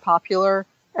never as popular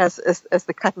as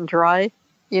the cut and dry.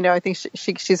 I think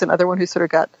she's another one who sort of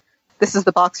got, this is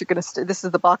the box this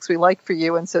is the box we like for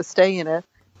you, and so stay in it.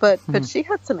 But she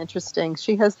had some interesting.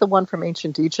 She has the one from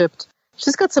ancient Egypt.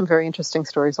 She's got some very interesting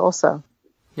stories also.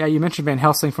 Yeah, you mentioned Van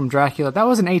Helsing from Dracula. That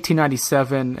was in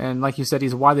 1897, and like you said,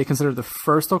 he's widely considered the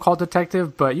first occult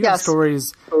detective, but you have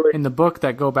stories in the book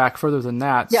that go back further than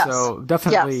that, so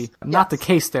definitely not the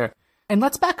case there. And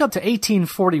let's back up to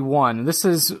 1841. This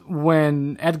is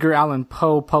when Edgar Allan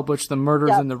Poe published The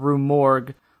Murders in the Rue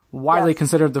Morgue, widely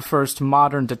considered the first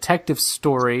modern detective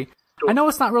story. I know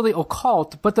it's not really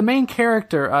occult, but the main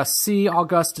character, C.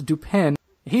 Auguste Dupin,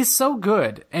 He's so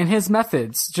good, and his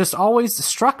methods just always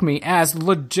struck me as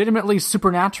legitimately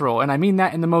supernatural, and I mean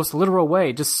that in the most literal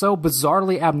way, just so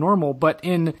bizarrely abnormal, but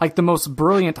in like the most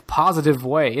brilliant, positive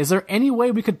way. Is there any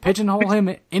way we could pigeonhole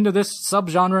him into this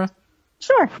subgenre?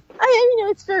 Sure.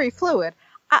 It's very fluid.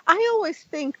 I always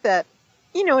think that,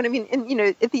 you know what I mean? And,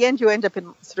 at the end you end up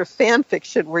in sort of fan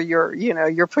fiction where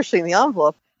you're pushing the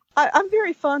envelope. I'm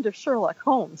very fond of Sherlock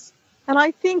Holmes. And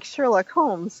I think Sherlock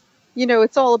Holmes,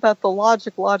 it's all about the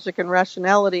logic and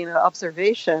rationality and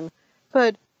observation.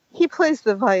 But he plays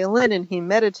the violin and he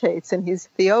meditates and he's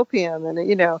Ethiopian. And,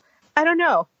 I don't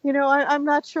know. I'm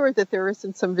not sure that there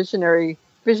isn't some visionary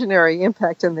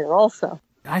impact in there also.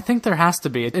 I think there has to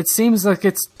be. It seems like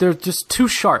they're just too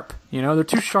sharp. They're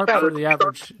too sharp for the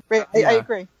average. Right. Yeah. I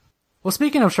agree. Well,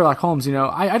 speaking of Sherlock Holmes,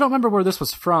 I don't remember where this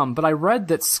was from, but I read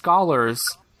that scholars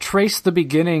trace the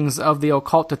beginnings of the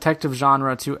occult detective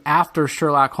genre to after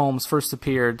Sherlock Holmes first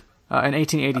appeared in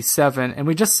 1887. And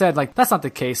we just said, that's not the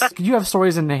case. You have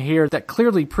stories in here that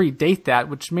clearly predate that,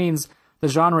 which means the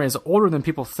genre is older than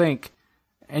people think.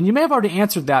 And you may have already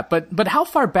answered that, but how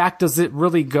far back does it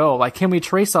really go? Can we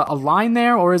trace a line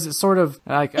there, or is it sort of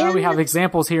we have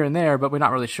examples here and there, but we're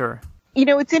not really sure?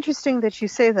 It's interesting that you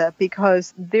say that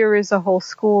because there is a whole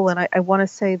school, and I want to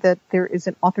say that there is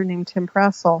an author named Tim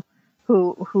Prassel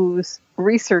whose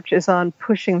research is on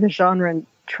pushing the genre and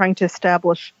trying to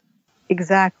establish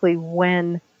exactly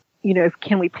when,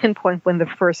 can we pinpoint when the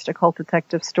first occult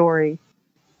detective story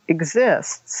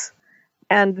exists.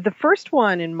 And the first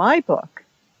one in my book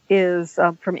is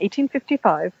from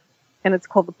 1855, and it's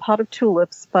called The Pot of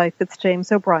Tulips by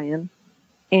Fitzjames O'Brien.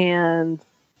 And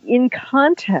in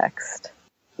context,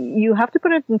 you have to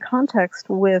put it in context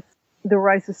with the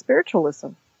rise of spiritualism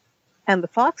and the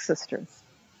Fox sisters.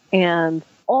 And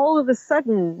all of a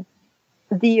sudden,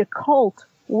 the occult,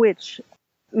 which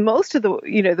most of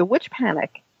the witch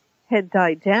panic had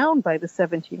died down by the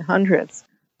 1700s,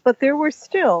 but there were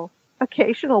still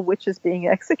occasional witches being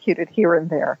executed here and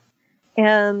there.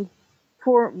 And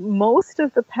for most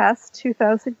of the past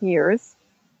 2,000 years,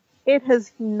 it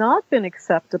has not been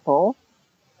acceptable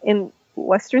in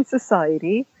Western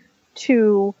society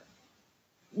to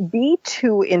be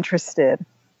too interested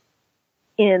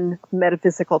in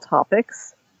metaphysical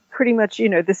topics. Pretty much,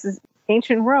 this is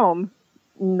ancient Rome,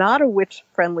 not a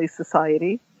witch-friendly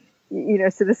society.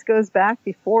 So this goes back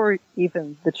before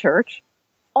even the church.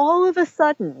 All of a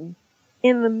sudden,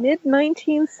 in the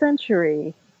mid-19th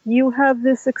century, you have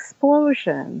this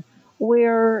explosion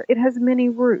where it has many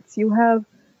roots. You have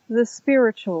the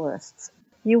spiritualists.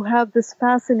 You have this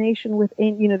fascination with,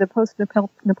 the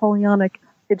post-Napoleonic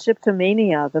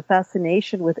Egyptomania, the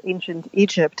fascination with ancient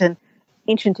Egypt. And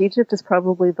ancient Egypt is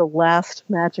probably the last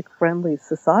magic-friendly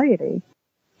society.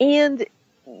 And,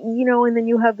 and then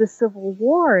you have the Civil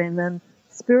War, and then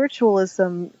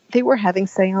spiritualism. They were having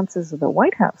seances at the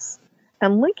White House.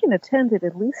 And Lincoln attended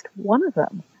at least one of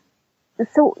them.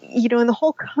 So, in the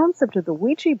whole concept of the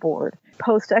Ouija board,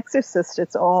 post-exorcist,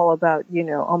 it's all about,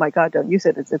 oh my God, don't use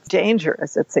it. It's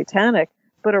dangerous. It's satanic.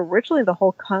 But originally the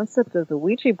whole concept of the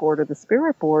Ouija board or the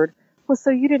spirit board was so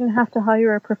you didn't have to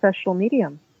hire a professional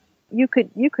medium. You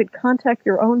could contact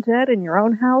your own dead in your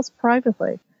own house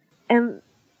privately. And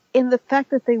in the fact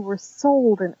that they were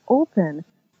sold and open,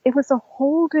 it was a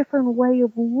whole different way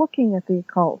of looking at the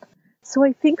occult. So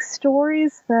I think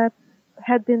stories that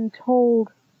had been told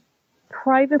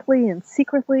privately and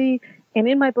secretly, and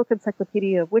in my book,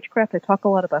 Encyclopedia of Witchcraft, I talk a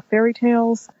lot about fairy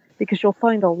tales, because you'll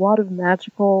find a lot of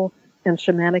magical and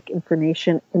shamanic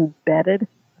information embedded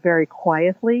very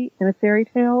quietly in the fairy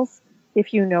tales,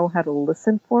 if you know how to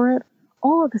listen for it.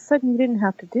 All of a sudden, you didn't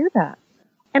have to do that.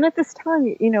 And at this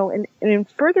time, and in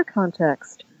further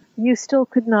context, you still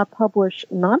could not publish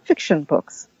nonfiction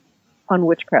books on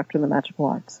witchcraft and the magical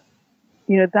arts.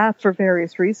 That for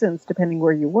various reasons, depending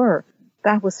where you were,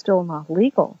 that was still not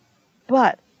legal.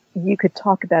 But you could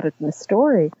talk about it in a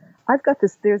story.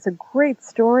 There's a great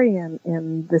story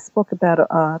in this book about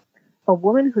a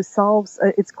woman who solves,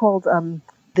 it's called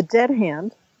The Dead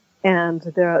Hand, and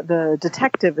the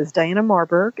detective is Diana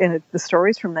Marburg, and the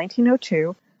story's from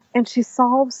 1902, and she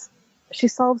solves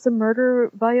a murder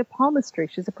via palmistry.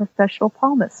 She's a professional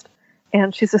palmist,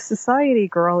 and she's a society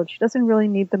girl, and she doesn't really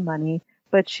need the money,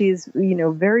 but she's,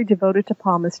 very devoted to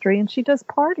palmistry, and she does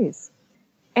parties.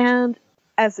 And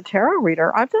as a tarot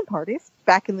reader, I've done parties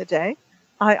back in the day.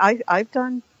 I've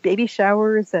done baby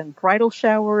showers and bridal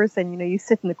showers, and, you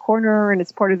sit in the corner, and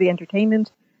it's part of the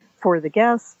entertainment for the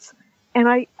guests. And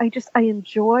I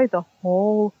enjoy the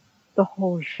whole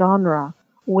genre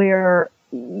where,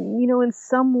 in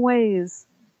some ways,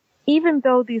 even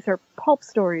though these are pulp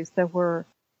stories that were,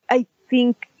 I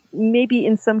think, maybe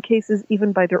in some cases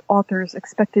even by their authors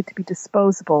expected to be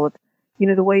disposable. You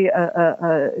know, the way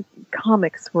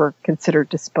comics were considered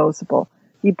disposable.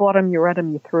 You bought them, you read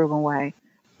them, you threw them away.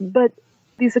 But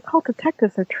these occult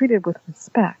detectives are treated with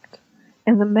respect.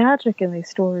 And the magic in these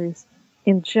stories,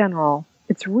 in general,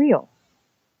 it's real.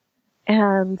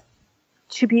 And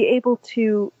to be able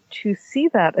to see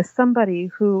that as somebody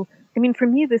who, I mean, for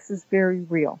me, this is very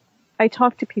real. I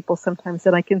talk to people sometimes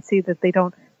and I can see that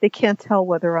they can't tell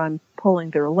whether I'm pulling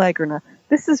their leg or not.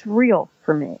 This is real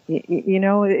for me. You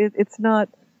know, it's not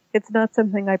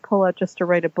something I pull out just to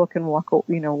write a book and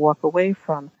walk away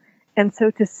from. And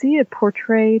so to see it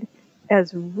portrayed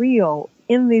as real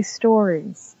in these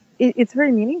stories, it's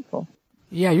very meaningful.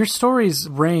 Yeah, your stories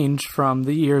range from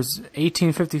the years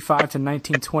 1855 to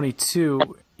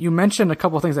 1922. You mentioned a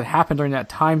couple of things that happened during that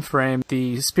time frame,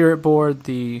 the spirit board,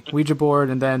 the Ouija board,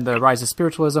 and then the rise of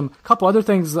spiritualism. A couple other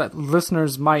things that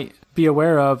listeners might be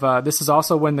aware of. This is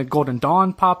also when the Golden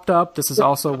Dawn popped up. This is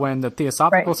also when the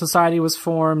Theosophical Society was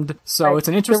formed. So it's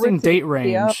an interesting date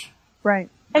range. Right.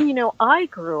 And, you know, I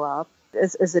grew up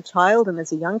as a child and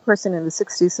as a young person in the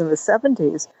 60s and the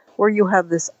 70s, where you have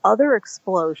this other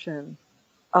explosion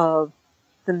of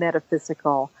the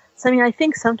metaphysical. So, I mean, I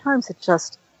think sometimes it's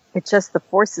just the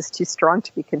force is too strong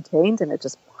to be contained and it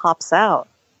just pops out.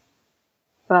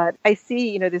 But I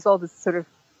see, you know, there's all this sort of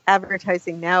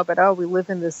advertising now, but we live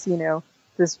in this,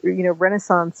 this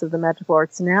renaissance of the magical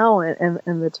arts now and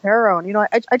the tarot. And, you know,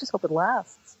 I just hope it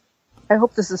lasts. I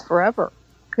hope this is forever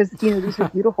because, you know, these are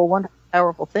beautiful, wonderful,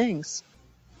 powerful things.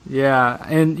 Yeah,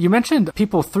 and you mentioned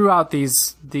people threw out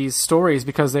these stories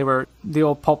because they were the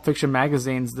old pulp fiction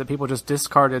magazines that people just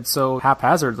discarded so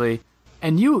haphazardly.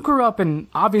 And you grew up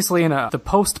obviously in the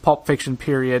post-pulp fiction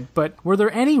period, but were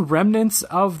there any remnants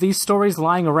of these stories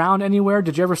lying around anywhere?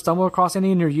 Did you ever stumble across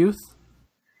any in your youth?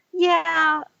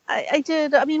 Yeah, I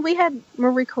did. I mean, we had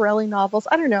Marie Corelli novels.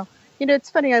 I don't know. You know,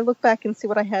 it's funny. I look back and see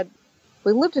what I had.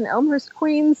 We lived in Elmhurst,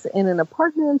 Queens, in an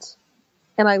apartment.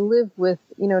 And I live with,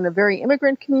 you know, in a very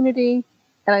immigrant community.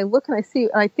 And I look and I see,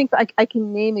 and I think I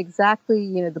can name exactly,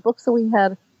 you know, the books that we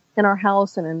had in our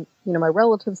house and in, you know, my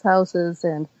relatives' houses.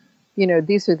 And, you know,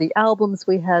 these are the albums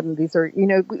we had. And these are, you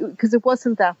know, because it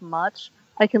wasn't that much.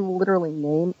 I can literally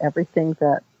name everything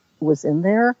that was in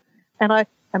there. And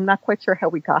I'm not quite sure how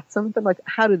we got some, but like,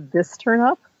 how did this turn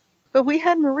up? But we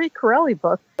had Marie Corelli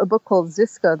a book called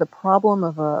Ziska, The Problem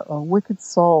of a Wicked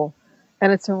Soul.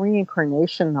 And it's a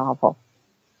reincarnation novel.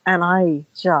 And I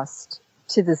just,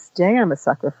 to this day, I'm a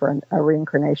sucker for a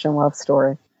reincarnation love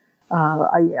story.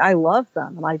 I love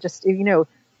them. And I just, you know,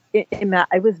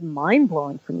 it was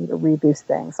mind-blowing for me to read these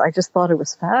things. I just thought it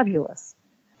was fabulous.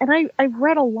 And I've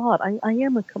read a lot. I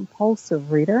am a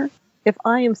compulsive reader. If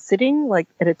I am sitting, like,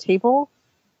 at a table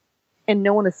and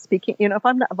no one is speaking, you know, if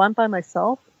I'm by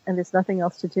myself and there's nothing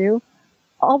else to do,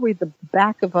 I'll read the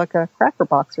back of, like, a cracker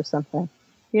box or something.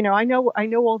 You know, I know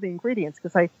all the ingredients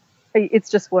because it's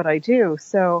just what I do.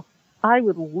 So I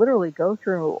would literally go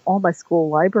through all my school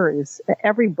libraries,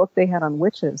 every book they had on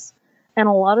witches. And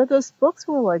a lot of those books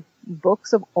were like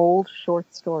books of old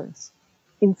short stories.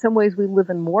 In some ways, we live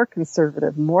in more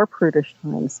conservative, more prudish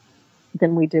times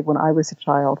than we did when I was a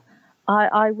child.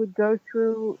 I would go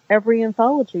through every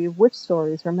anthology of witch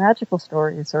stories or magical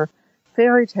stories or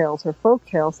fairy tales or folk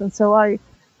tales. And so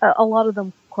a lot of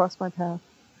them crossed my path.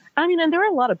 I mean, and there are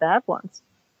a lot of bad ones.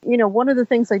 You know, one of the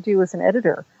things I do as an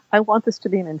editor, I want this to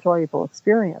be an enjoyable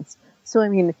experience. So, I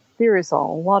mean, there is a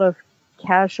lot of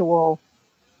casual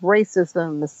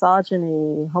racism,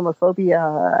 misogyny,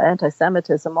 homophobia,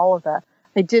 anti-Semitism, all of that.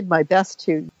 I did my best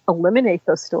to eliminate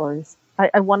those stories.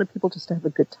 I wanted people just to have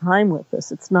a good time with this.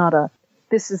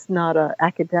 This is not an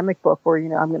academic book where, you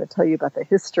know, I'm going to tell you about the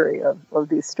history of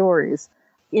these stories.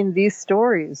 In these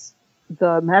stories,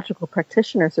 the magical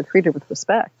practitioners are treated with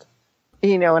respect.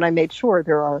 You know, and I made sure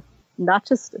there are not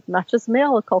just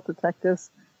male occult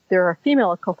detectives, there are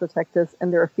female occult detectives,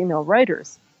 and there are female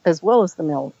writers, as well as the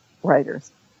male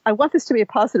writers. I want this to be a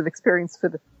positive experience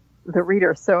for the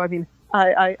reader. So, I mean,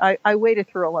 I waded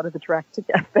through a lot of the dreck to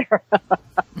get there.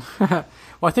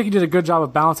 Well, I think you did a good job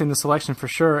of balancing the selection for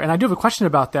sure. And I do have a question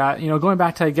about that. You know, going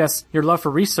back to, I guess, your love for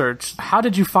research, how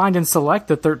did you find and select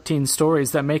the 13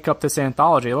 stories that make up this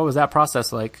anthology? What was that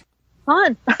process like?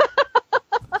 Fun.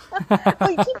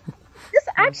 This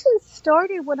actually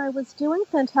started when I was doing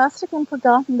Fantastic and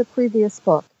Forgotten, the previous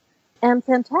book. And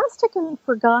Fantastic and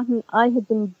Forgotten, I had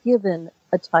been given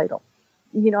a title.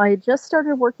 You know, I had just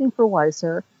started working for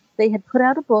Weiser. They had put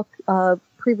out a book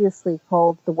previously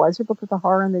called The Weiser Book of the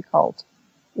Horror and the Occult,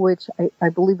 which I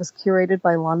believe was curated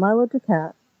by Lon Milo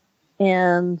Ducat.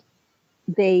 And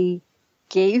they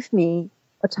gave me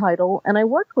a title, and I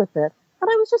worked with it. And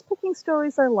I was just picking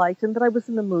stories I liked and that I was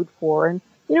in the mood for. And,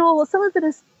 some of it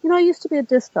is, I used to be a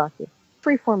disc jockey,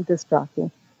 freeform disc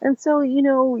jockey. And so,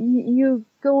 you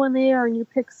go in there and you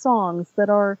pick songs that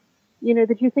are,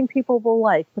 that you think people will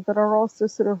like, but that are also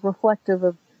sort of reflective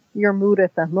of your mood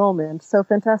at that moment. So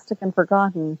Fantastic and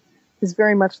Forgotten is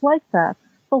very much like that.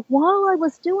 But while I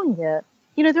was doing it,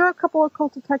 there are a couple of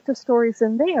occult detective stories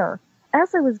in there.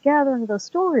 As I was gathering those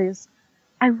stories,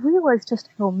 I realized just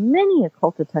how many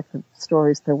occult detective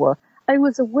stories there were. I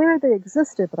was aware they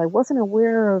existed, but I wasn't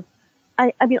aware of...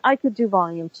 I could do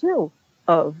volume 2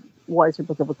 of Weiser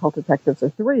Book of Occult Detectives, or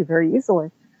 3, very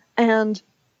easily. And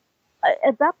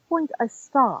at that point, I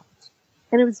stopped.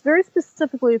 And it was very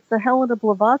specifically, it's the Helena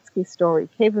Blavatsky story,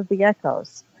 Cave of the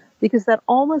Echoes, because that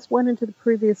almost went into the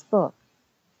previous book.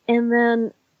 And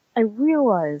then I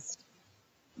realized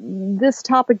this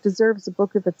topic deserves a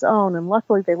book of its own, and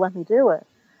luckily they let me do it.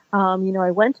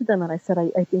 I went to them and I said,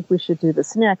 I think we should do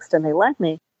this next, and they let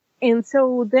me. And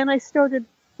so then I started,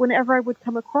 whenever I would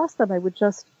come across them, I would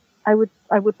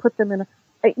put them in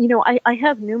I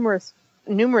have numerous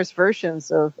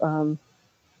versions of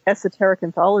esoteric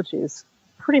anthologies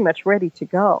pretty much ready to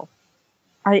go.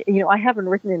 I haven't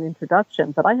written an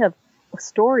introduction, but I have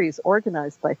stories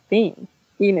organized by theme.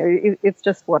 It's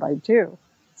just what I do.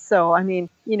 So,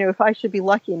 if I should be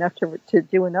lucky enough to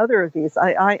do another of these,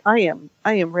 I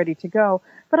am ready to go.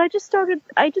 But I just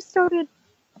started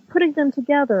putting them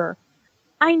together.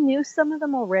 I knew some of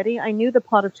them already. I knew The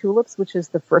Pot of Tulips, which is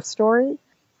the first story,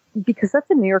 because that's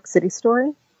a New York City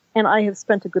story. And I have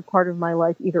spent a good part of my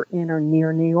life either in or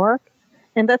near New York.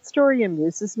 And that story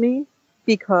amuses me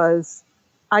because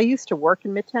I used to work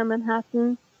in Midtown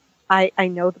Manhattan. I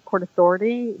know the Port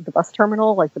Authority, the bus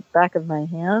terminal, like the back of my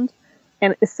hand.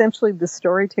 And essentially the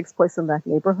story takes place in that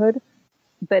neighborhood.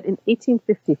 But in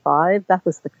 1855, that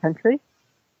was the country.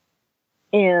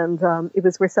 And it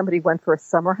was where somebody went for a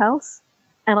summer house.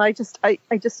 And I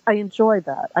enjoy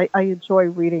that. I enjoy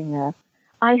reading that.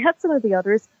 I had some of the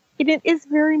others. It is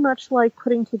very much like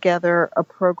putting together a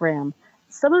program.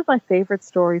 Some of my favorite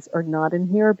stories are not in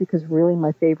here because really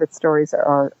my favorite stories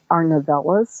are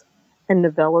novellas. And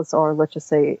novellas are, let's just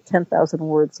say, 10,000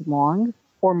 words long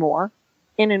or more.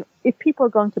 And if people are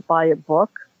going to buy a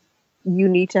book, you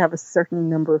need to have a certain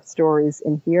number of stories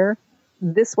in here.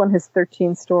 This one has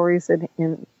 13 stories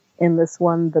in this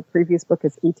one. The previous book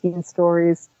has 18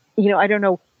 stories. I don't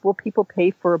know, will people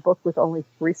pay for a book with only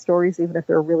 3 stories, even if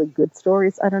they're really good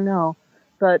stories? I don't know.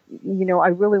 But, I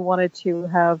really wanted to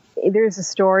have... There's a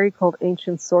story called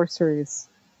Ancient Sorceries.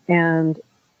 And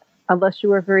unless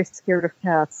you are very scared of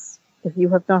cats, if you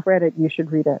have not read it, you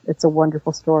should read it. It's a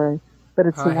wonderful story, but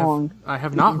it's long. I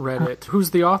have not read it.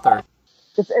 Who's the author?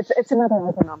 It's another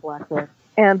Algernon Blackwood.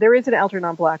 And there is an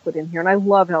Algernon Blackwood in here, and I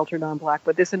love Algernon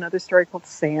Blackwood. There's another story called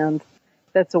Sand.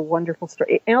 That's a wonderful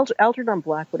story. Algernon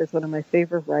Blackwood is one of my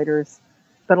favorite writers,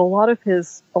 but a lot of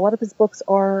his books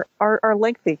are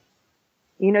lengthy.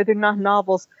 They're not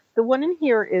novels. The one in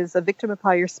here is A Victim of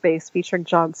Higher Space, featuring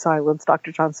John Silence,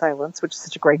 Dr. John Silence, which is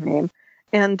such a great name.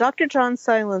 And Dr. John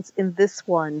Silence in this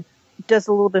one does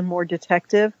a little bit more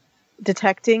detecting.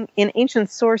 In Ancient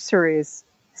Sorceries,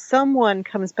 someone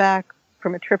comes back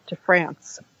from a trip to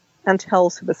France and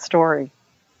tells the story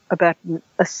about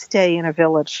a stay in a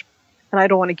village. And I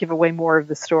don't want to give away more of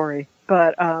the story.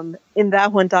 But in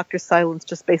that one, Dr. Silence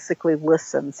just basically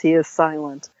listens. He is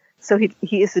silent. So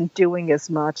he isn't doing as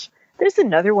much. There's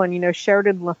another one,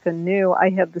 Sheridan Le Fanu. I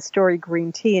have the story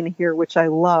Green Tea in here, which I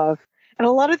love. And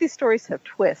a lot of these stories have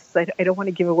twists. I don't want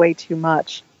to give away too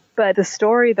much. But the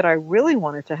story that I really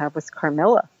wanted to have was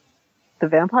Carmilla, the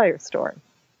vampire story.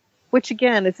 Which,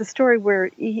 again, is a story where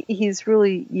he's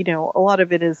really, a lot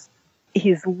of it is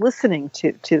he's listening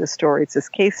to the story. It's his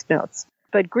case notes.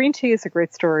 But Green Tea is a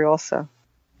great story also.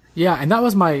 Yeah, and that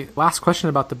was my last question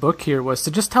about the book here, was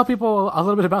to just tell people a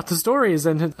little bit about the stories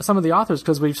and some of the authors,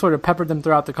 because we've sort of peppered them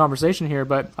throughout the conversation here.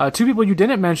 But 2 people you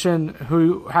didn't mention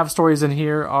who have stories in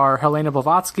here are Helena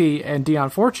Blavatsky and Dion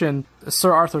Fortune.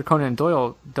 Sir Arthur Conan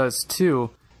Doyle does too.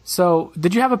 So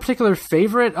did you have a particular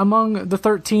favorite among the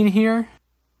 13 here?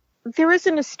 There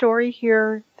isn't a story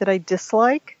here that I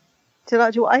dislike.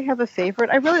 Do I have a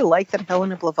favorite? I really like that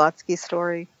Helena Blavatsky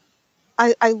story.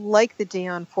 I like the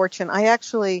Dion Fortune.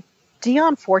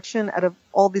 Dion Fortune, out of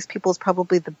all these people, is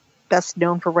probably the best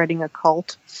known for writing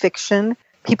occult fiction.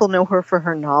 People know her for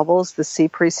her novels, The Sea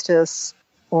Priestess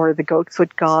or The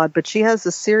Goatfoot God, but she has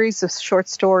a series of short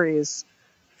stories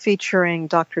featuring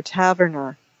Dr.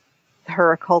 Taverner,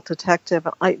 her occult detective.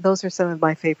 Those are some of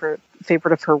my favorite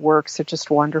of her works. They're just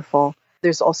wonderful.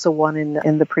 There's also one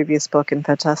in the previous book, in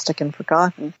Fantastic and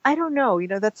Forgotten. I don't know.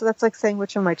 That's like saying,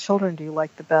 which of my children do you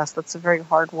like the best? That's a very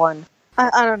hard one.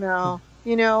 I don't know.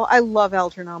 I love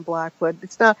Algernon Blackwood.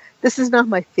 This is not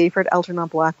my favorite Algernon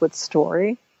Blackwood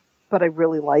story, but I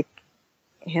really like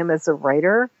him as a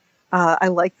writer. I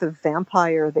like the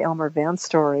Elmer Vance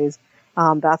stories.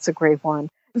 That's a great one.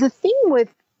 The thing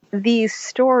with these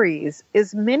stories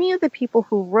is many of the people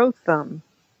who wrote them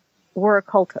were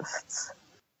occultists.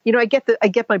 I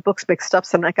get my books mixed up.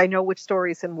 So I know which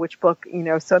stories in which book,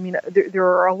 so there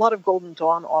are a lot of Golden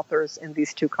Dawn authors in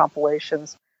these two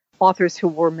compilations, authors who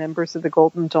were members of the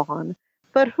Golden Dawn,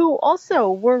 but who also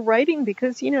were writing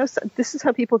because, this is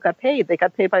how people got paid. They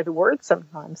got paid by the word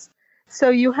sometimes. So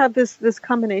you have this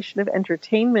combination of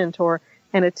entertainment or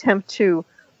an attempt to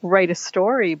write a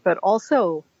story, but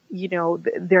also,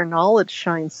 their knowledge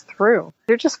shines through.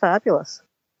 They're just fabulous.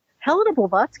 Helena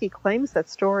Blavatsky claims that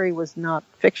story was not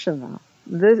fiction, though.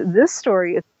 This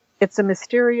story, it's a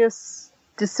mysterious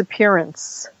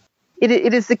disappearance.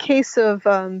 It is the case of,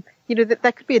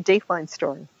 that could be a Dateline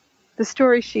story. The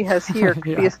story she has here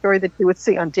could be a story that you would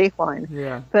see on Dateline.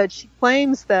 Yeah. But she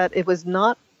claims that it was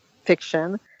not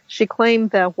fiction. She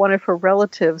claimed that one of her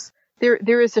relatives,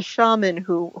 there is a shaman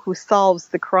who solves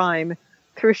the crime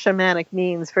through shamanic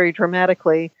means very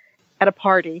dramatically at a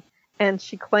party. And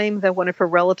she claimed that one of her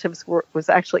relatives was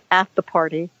actually at the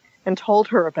party and told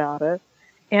her about it.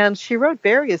 And she wrote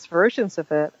various versions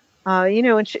of it.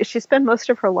 And she spent most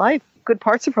of her life, good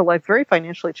parts of her life, very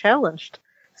financially challenged.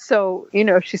 So,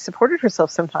 she supported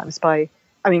herself sometimes by,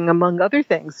 among other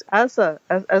things, as a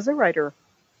writer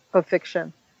of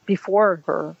fiction before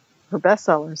her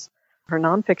bestsellers, her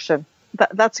nonfiction.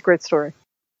 That's a great story.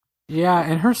 Yeah,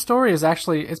 and her story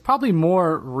it's probably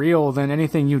more real than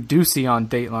anything you do see on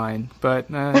Dateline, but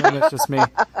that's just me.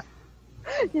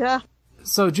 Yeah.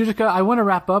 So, Judika, I want to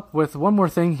wrap up with one more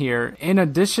thing here. In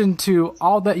addition to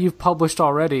all that you've published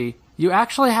already, you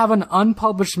actually have an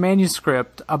unpublished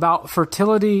manuscript about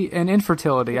fertility and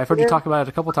infertility. I've heard you talk about it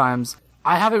a couple times.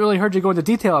 I haven't really heard you go into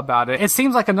detail about it. It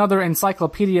seems like another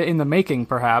encyclopedia in the making,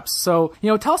 perhaps. So,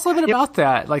 tell us a little bit about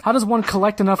that. Like, how does one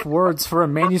collect enough words for a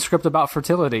manuscript about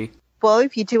fertility? Well,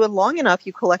 if you do it long enough,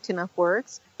 you collect enough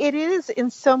words. It is, in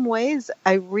some ways,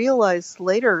 I realized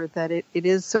later that it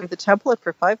is sort of the template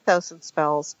for 5,000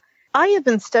 spells. I have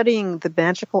been studying the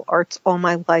magical arts all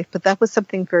my life, but that was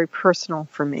something very personal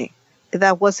for me.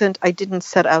 I didn't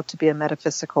set out to be a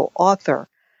metaphysical author.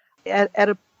 At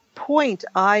a point,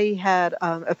 I had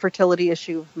a fertility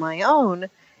issue of my own,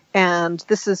 and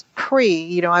this is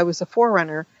I was a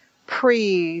forerunner,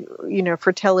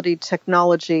 fertility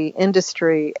technology,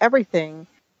 industry, everything.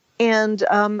 And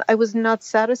I was not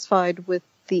satisfied with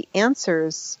the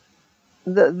answers,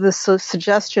 the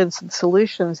suggestions and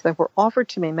solutions that were offered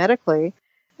to me medically.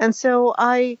 And so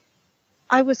I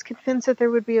was convinced that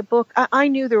there would be a book. I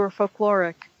knew there were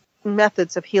folkloric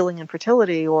methods of healing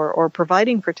infertility or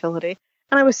providing fertility.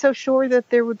 And I was so sure that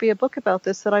there would be a book about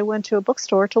this that I went to a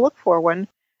bookstore to look for one,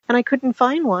 and I couldn't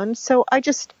find one. So I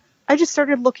just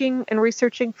started looking and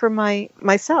researching for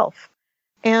myself.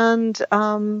 And,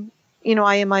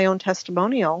 I am my own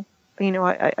testimonial.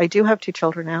 I do have 2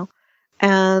 children now.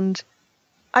 And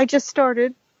I just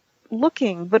started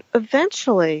looking. But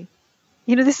eventually,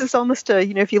 this is almost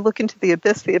if you look into the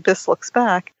abyss looks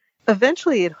back.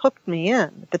 Eventually it hooked me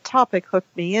in. The topic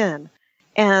hooked me in.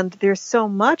 And there's so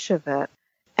much of it.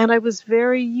 And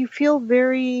you feel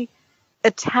very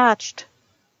attached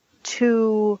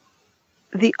to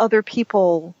the other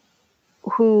people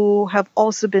who have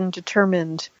also been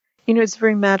determined, it's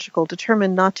very magical,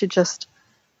 determined not to just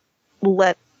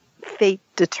let fate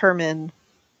determine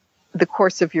the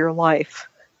course of your life,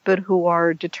 but who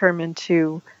are determined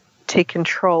to take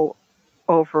control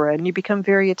over it. And you become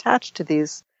very attached to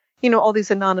these, all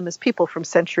these anonymous people from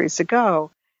centuries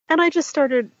ago. And I just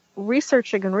started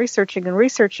researching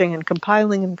and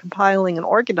compiling and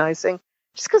organizing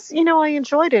just because, I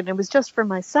enjoyed it. And it was just for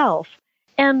myself.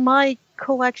 And my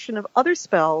collection of other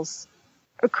spells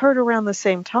occurred around the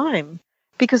same time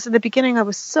because in the beginning I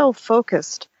was so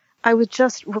focused. I would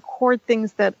just record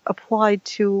things that applied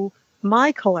to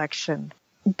my collection.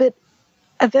 But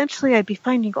eventually I'd be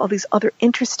finding all these other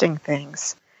interesting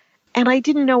things. And I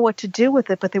didn't know what to do with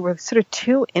it, but they were sort of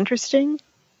too interesting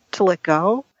to let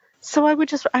go. So I would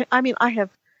just, I have,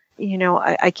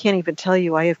 I can't even tell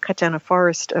you, I have cut down a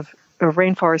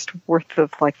rainforest worth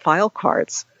of like file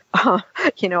cards. I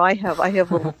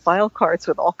have little file cards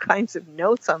with all kinds of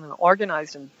notes on them,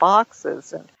 organized in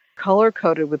boxes and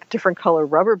color-coded with different color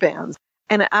rubber bands.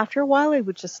 And after a while, I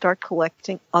would just start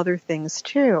collecting other things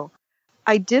too.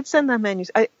 I did send that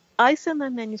manuscript. I send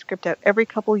that manuscript out every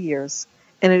couple years,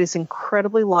 and it is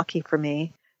incredibly lucky for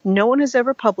me. No one has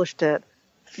ever published it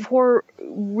for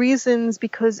reasons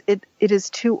because it is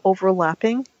too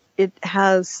overlapping. It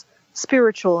has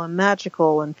spiritual and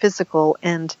magical and physical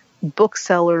and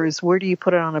booksellers. Where do you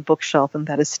put it on a bookshelf? And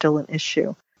that is still an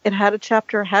issue. It has a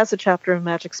chapter of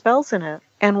magic spells in it.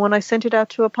 And when I sent it out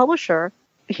to a publisher,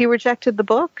 he rejected the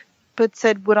book, but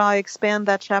said, would I expand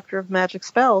that chapter of magic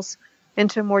spells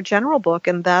into a more general book?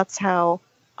 And that's how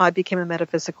I became a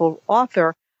metaphysical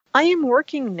author. I am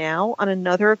working now on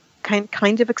another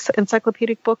kind of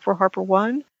encyclopedic book for Harper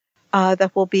One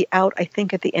that will be out, I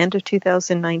think, at the end of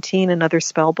 2019, another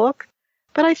spell book.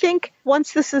 But I think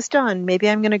once this is done, maybe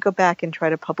I'm going to go back and try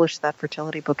to publish that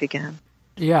fertility book again.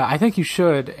 Yeah, I think you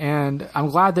should. And I'm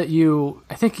glad that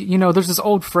I think, there's this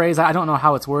old phrase, I don't know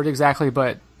how it's worded exactly,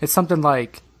 but it's something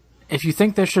like, if you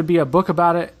think there should be a book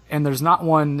about it and there's not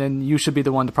one, then you should be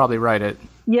the one to probably write it.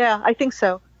 Yeah, I think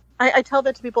so. I tell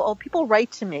that to people. People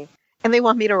write to me and they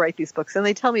want me to write these books. And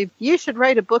they tell me, you should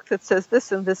write a book that says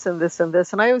this and this and this and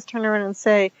this. And I always turn around and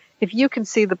say, if you can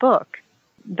see the book,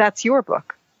 that's your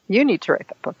book. You need to write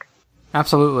that book.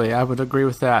 Absolutely. I would agree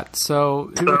with that. So,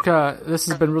 Judika, this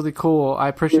has been really cool. I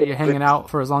appreciate you hanging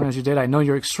out for as long as you did. I know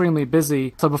you're extremely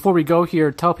busy. So before we go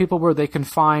here, tell people where they can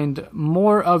find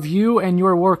more of you and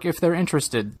your work if they're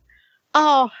interested.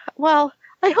 Oh, well,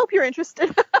 I hope you're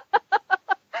interested.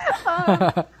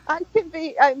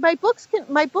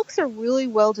 My books are really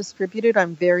well distributed.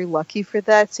 I'm very lucky for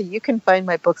that. So you can find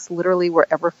my books literally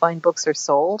wherever fine books are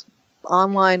sold,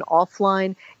 online,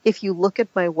 offline. If you look at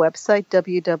my website,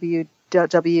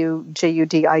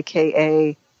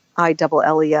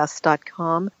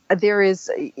 www.judikailles.com,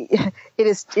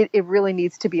 it really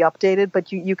needs to be updated,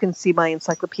 but you can see my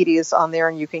encyclopedias on there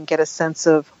and you can get a sense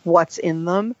of what's in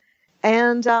them.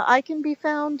 And I can be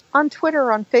found on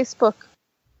Twitter, on Facebook,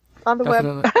 on the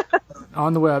web.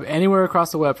 On the web, anywhere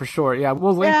across the web for sure. Yeah,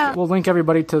 we'll link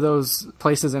everybody to those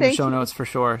places in the show notes for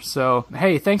sure. So,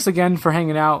 hey, thanks again for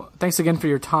hanging out. Thanks again for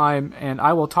your time, and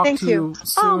I will talk to you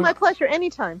soon. Oh, my pleasure.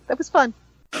 Anytime. That was fun.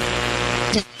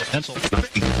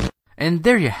 And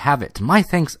there you have it. My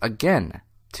thanks again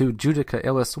to Judika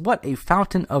Illes. What a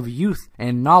fountain of youth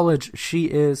and knowledge she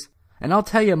is. And I'll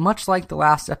tell you, much like the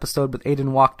last episode with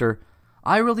Aidan Wachter,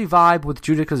 I really vibe with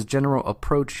Judika's general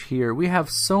approach here. We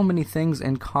have so many things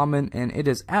in common, and it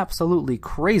is absolutely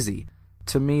crazy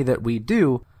to me that we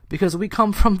do, because we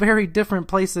come from very different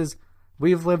places.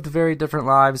 We've lived very different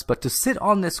lives, but to sit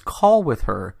on this call with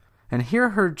her and hear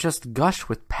her just gush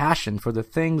with passion for the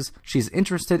things she's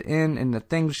interested in and the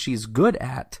things she's good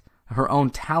at, her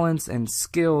own talents and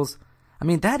skills, I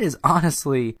mean, that is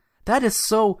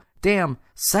so damn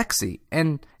sexy,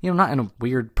 and not in a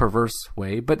weird perverse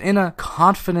way, but in a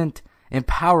confident,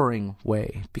 empowering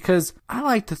way, because I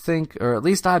like to think, or at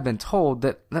least I've been told,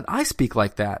 that I speak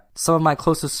like that. Some of my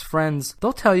closest friends,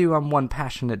 they'll tell you I'm one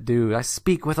passionate dude. I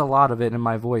speak with a lot of it in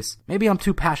my voice. Maybe I'm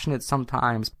too passionate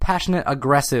sometimes. Passionate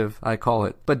aggressive, I call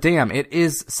it. But damn, it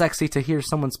is sexy to hear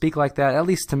someone speak like that, at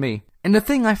least to me. And the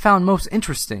thing I found most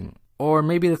interesting, or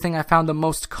maybe the thing I found the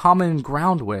most common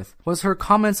ground with, was her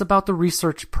comments about the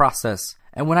research process.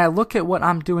 And when I look at what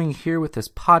I'm doing here with this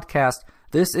podcast,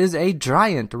 this is a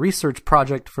giant research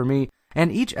project for me,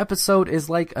 and each episode is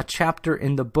like a chapter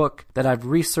in the book that I've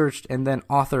researched and then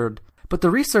authored. But the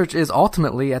research is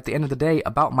ultimately, at the end of the day,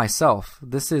 about myself.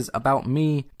 This is about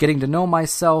me getting to know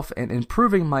myself and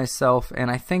improving myself,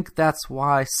 and I think that's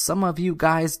why some of you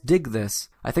guys dig this.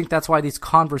 I think that's why these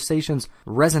conversations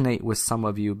resonate with some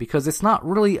of you, because it's not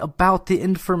really about the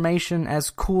information, as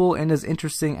cool and as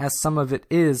interesting as some of it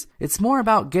is. It's more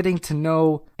about getting to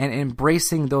know and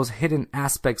embracing those hidden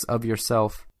aspects of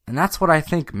yourself. And that's what I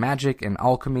think magic and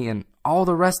alchemy and all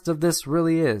the rest of this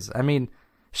really is. I mean,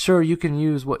 sure, you can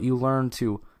use what you learn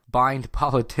to bind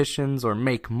politicians or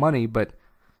make money, but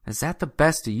is that the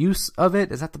best use of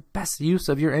it? Is that the best use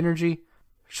of your energy?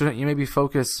 Shouldn't you maybe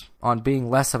focus on being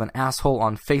less of an asshole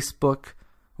on Facebook,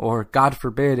 or, God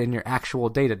forbid, in your actual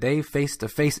day-to-day,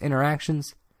 face-to-face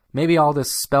interactions? Maybe all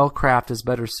this spellcraft is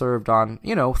better served on,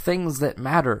 things that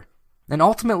matter. And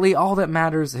ultimately, all that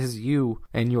matters is you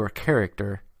and your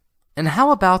character. And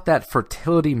how about that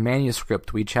fertility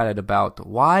manuscript we chatted about?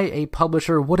 Why a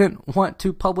publisher wouldn't want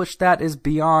to publish that is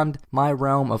beyond my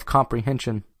realm of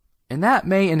comprehension. And that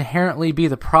may inherently be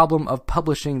the problem of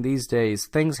publishing these days.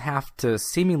 Things have to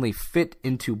seemingly fit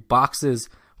into boxes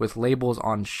with labels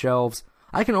on shelves.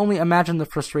 I can only imagine the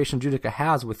frustration Judika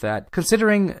has with that,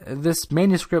 considering this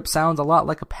manuscript sounds a lot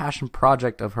like a passion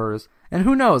project of hers. And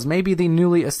who knows, maybe the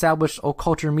newly established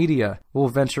Occulture Media will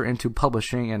venture into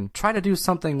publishing and try to do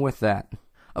something with that.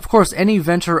 Of course, any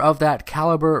venture of that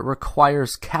caliber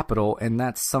requires capital, and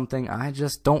that's something I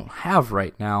just don't have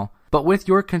right now. But with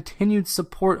your continued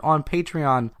support on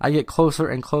Patreon, I get closer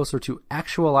and closer to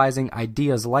actualizing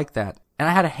ideas like that. And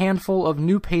I had a handful of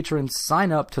new patrons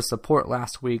sign up to support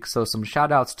last week, so some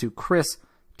shoutouts to Chris,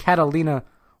 Catalina,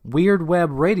 Weird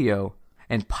Web Radio,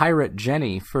 and Pirate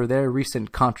Jenny for their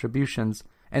recent contributions.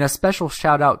 And a special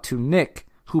shoutout to Nick,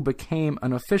 who became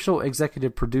an official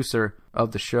executive producer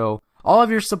of the show. All of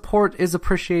your support is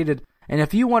appreciated, and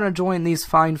if you want to join these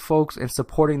fine folks in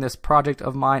supporting this project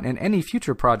of mine and any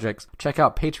future projects, check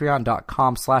out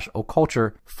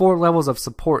patreon.com/occulture. 4 levels of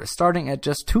support starting at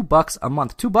just $2 a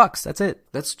month. $2, that's it.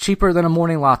 That's cheaper than a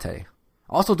morning latte.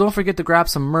 Also, don't forget to grab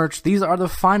some merch. These are the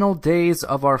final days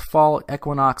of our fall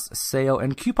Equinox sale,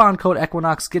 and coupon code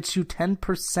Equinox gets you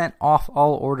 10% off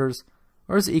all orders.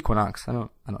 Or is it Equinox? I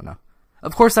don't know.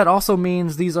 Of course, that also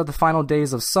means these are the final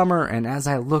days of summer, and as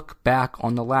I look back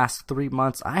on the last 3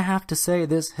 months, I have to say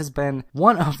this has been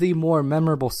one of the more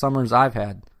memorable summers I've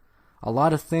had. A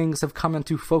lot of things have come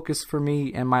into focus for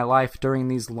me and my life during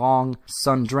these long,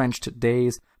 sun-drenched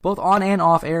days, both on and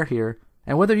off air here,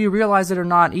 and whether you realize it or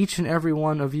not, each and every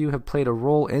one of you have played a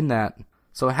role in that.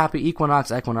 So happy Equinox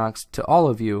to all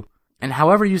of you. And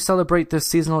however you celebrate this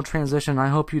seasonal transition, I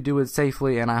hope you do it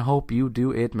safely, and I hope you do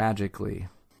it magically.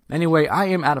 Anyway, I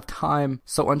am out of time,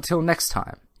 so until next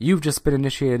time, you've just been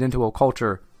initiated into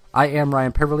Occulture. I am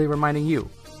Ryan Peverly reminding you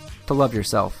to love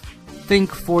yourself,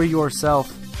 think for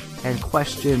yourself, and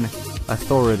question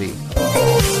authority.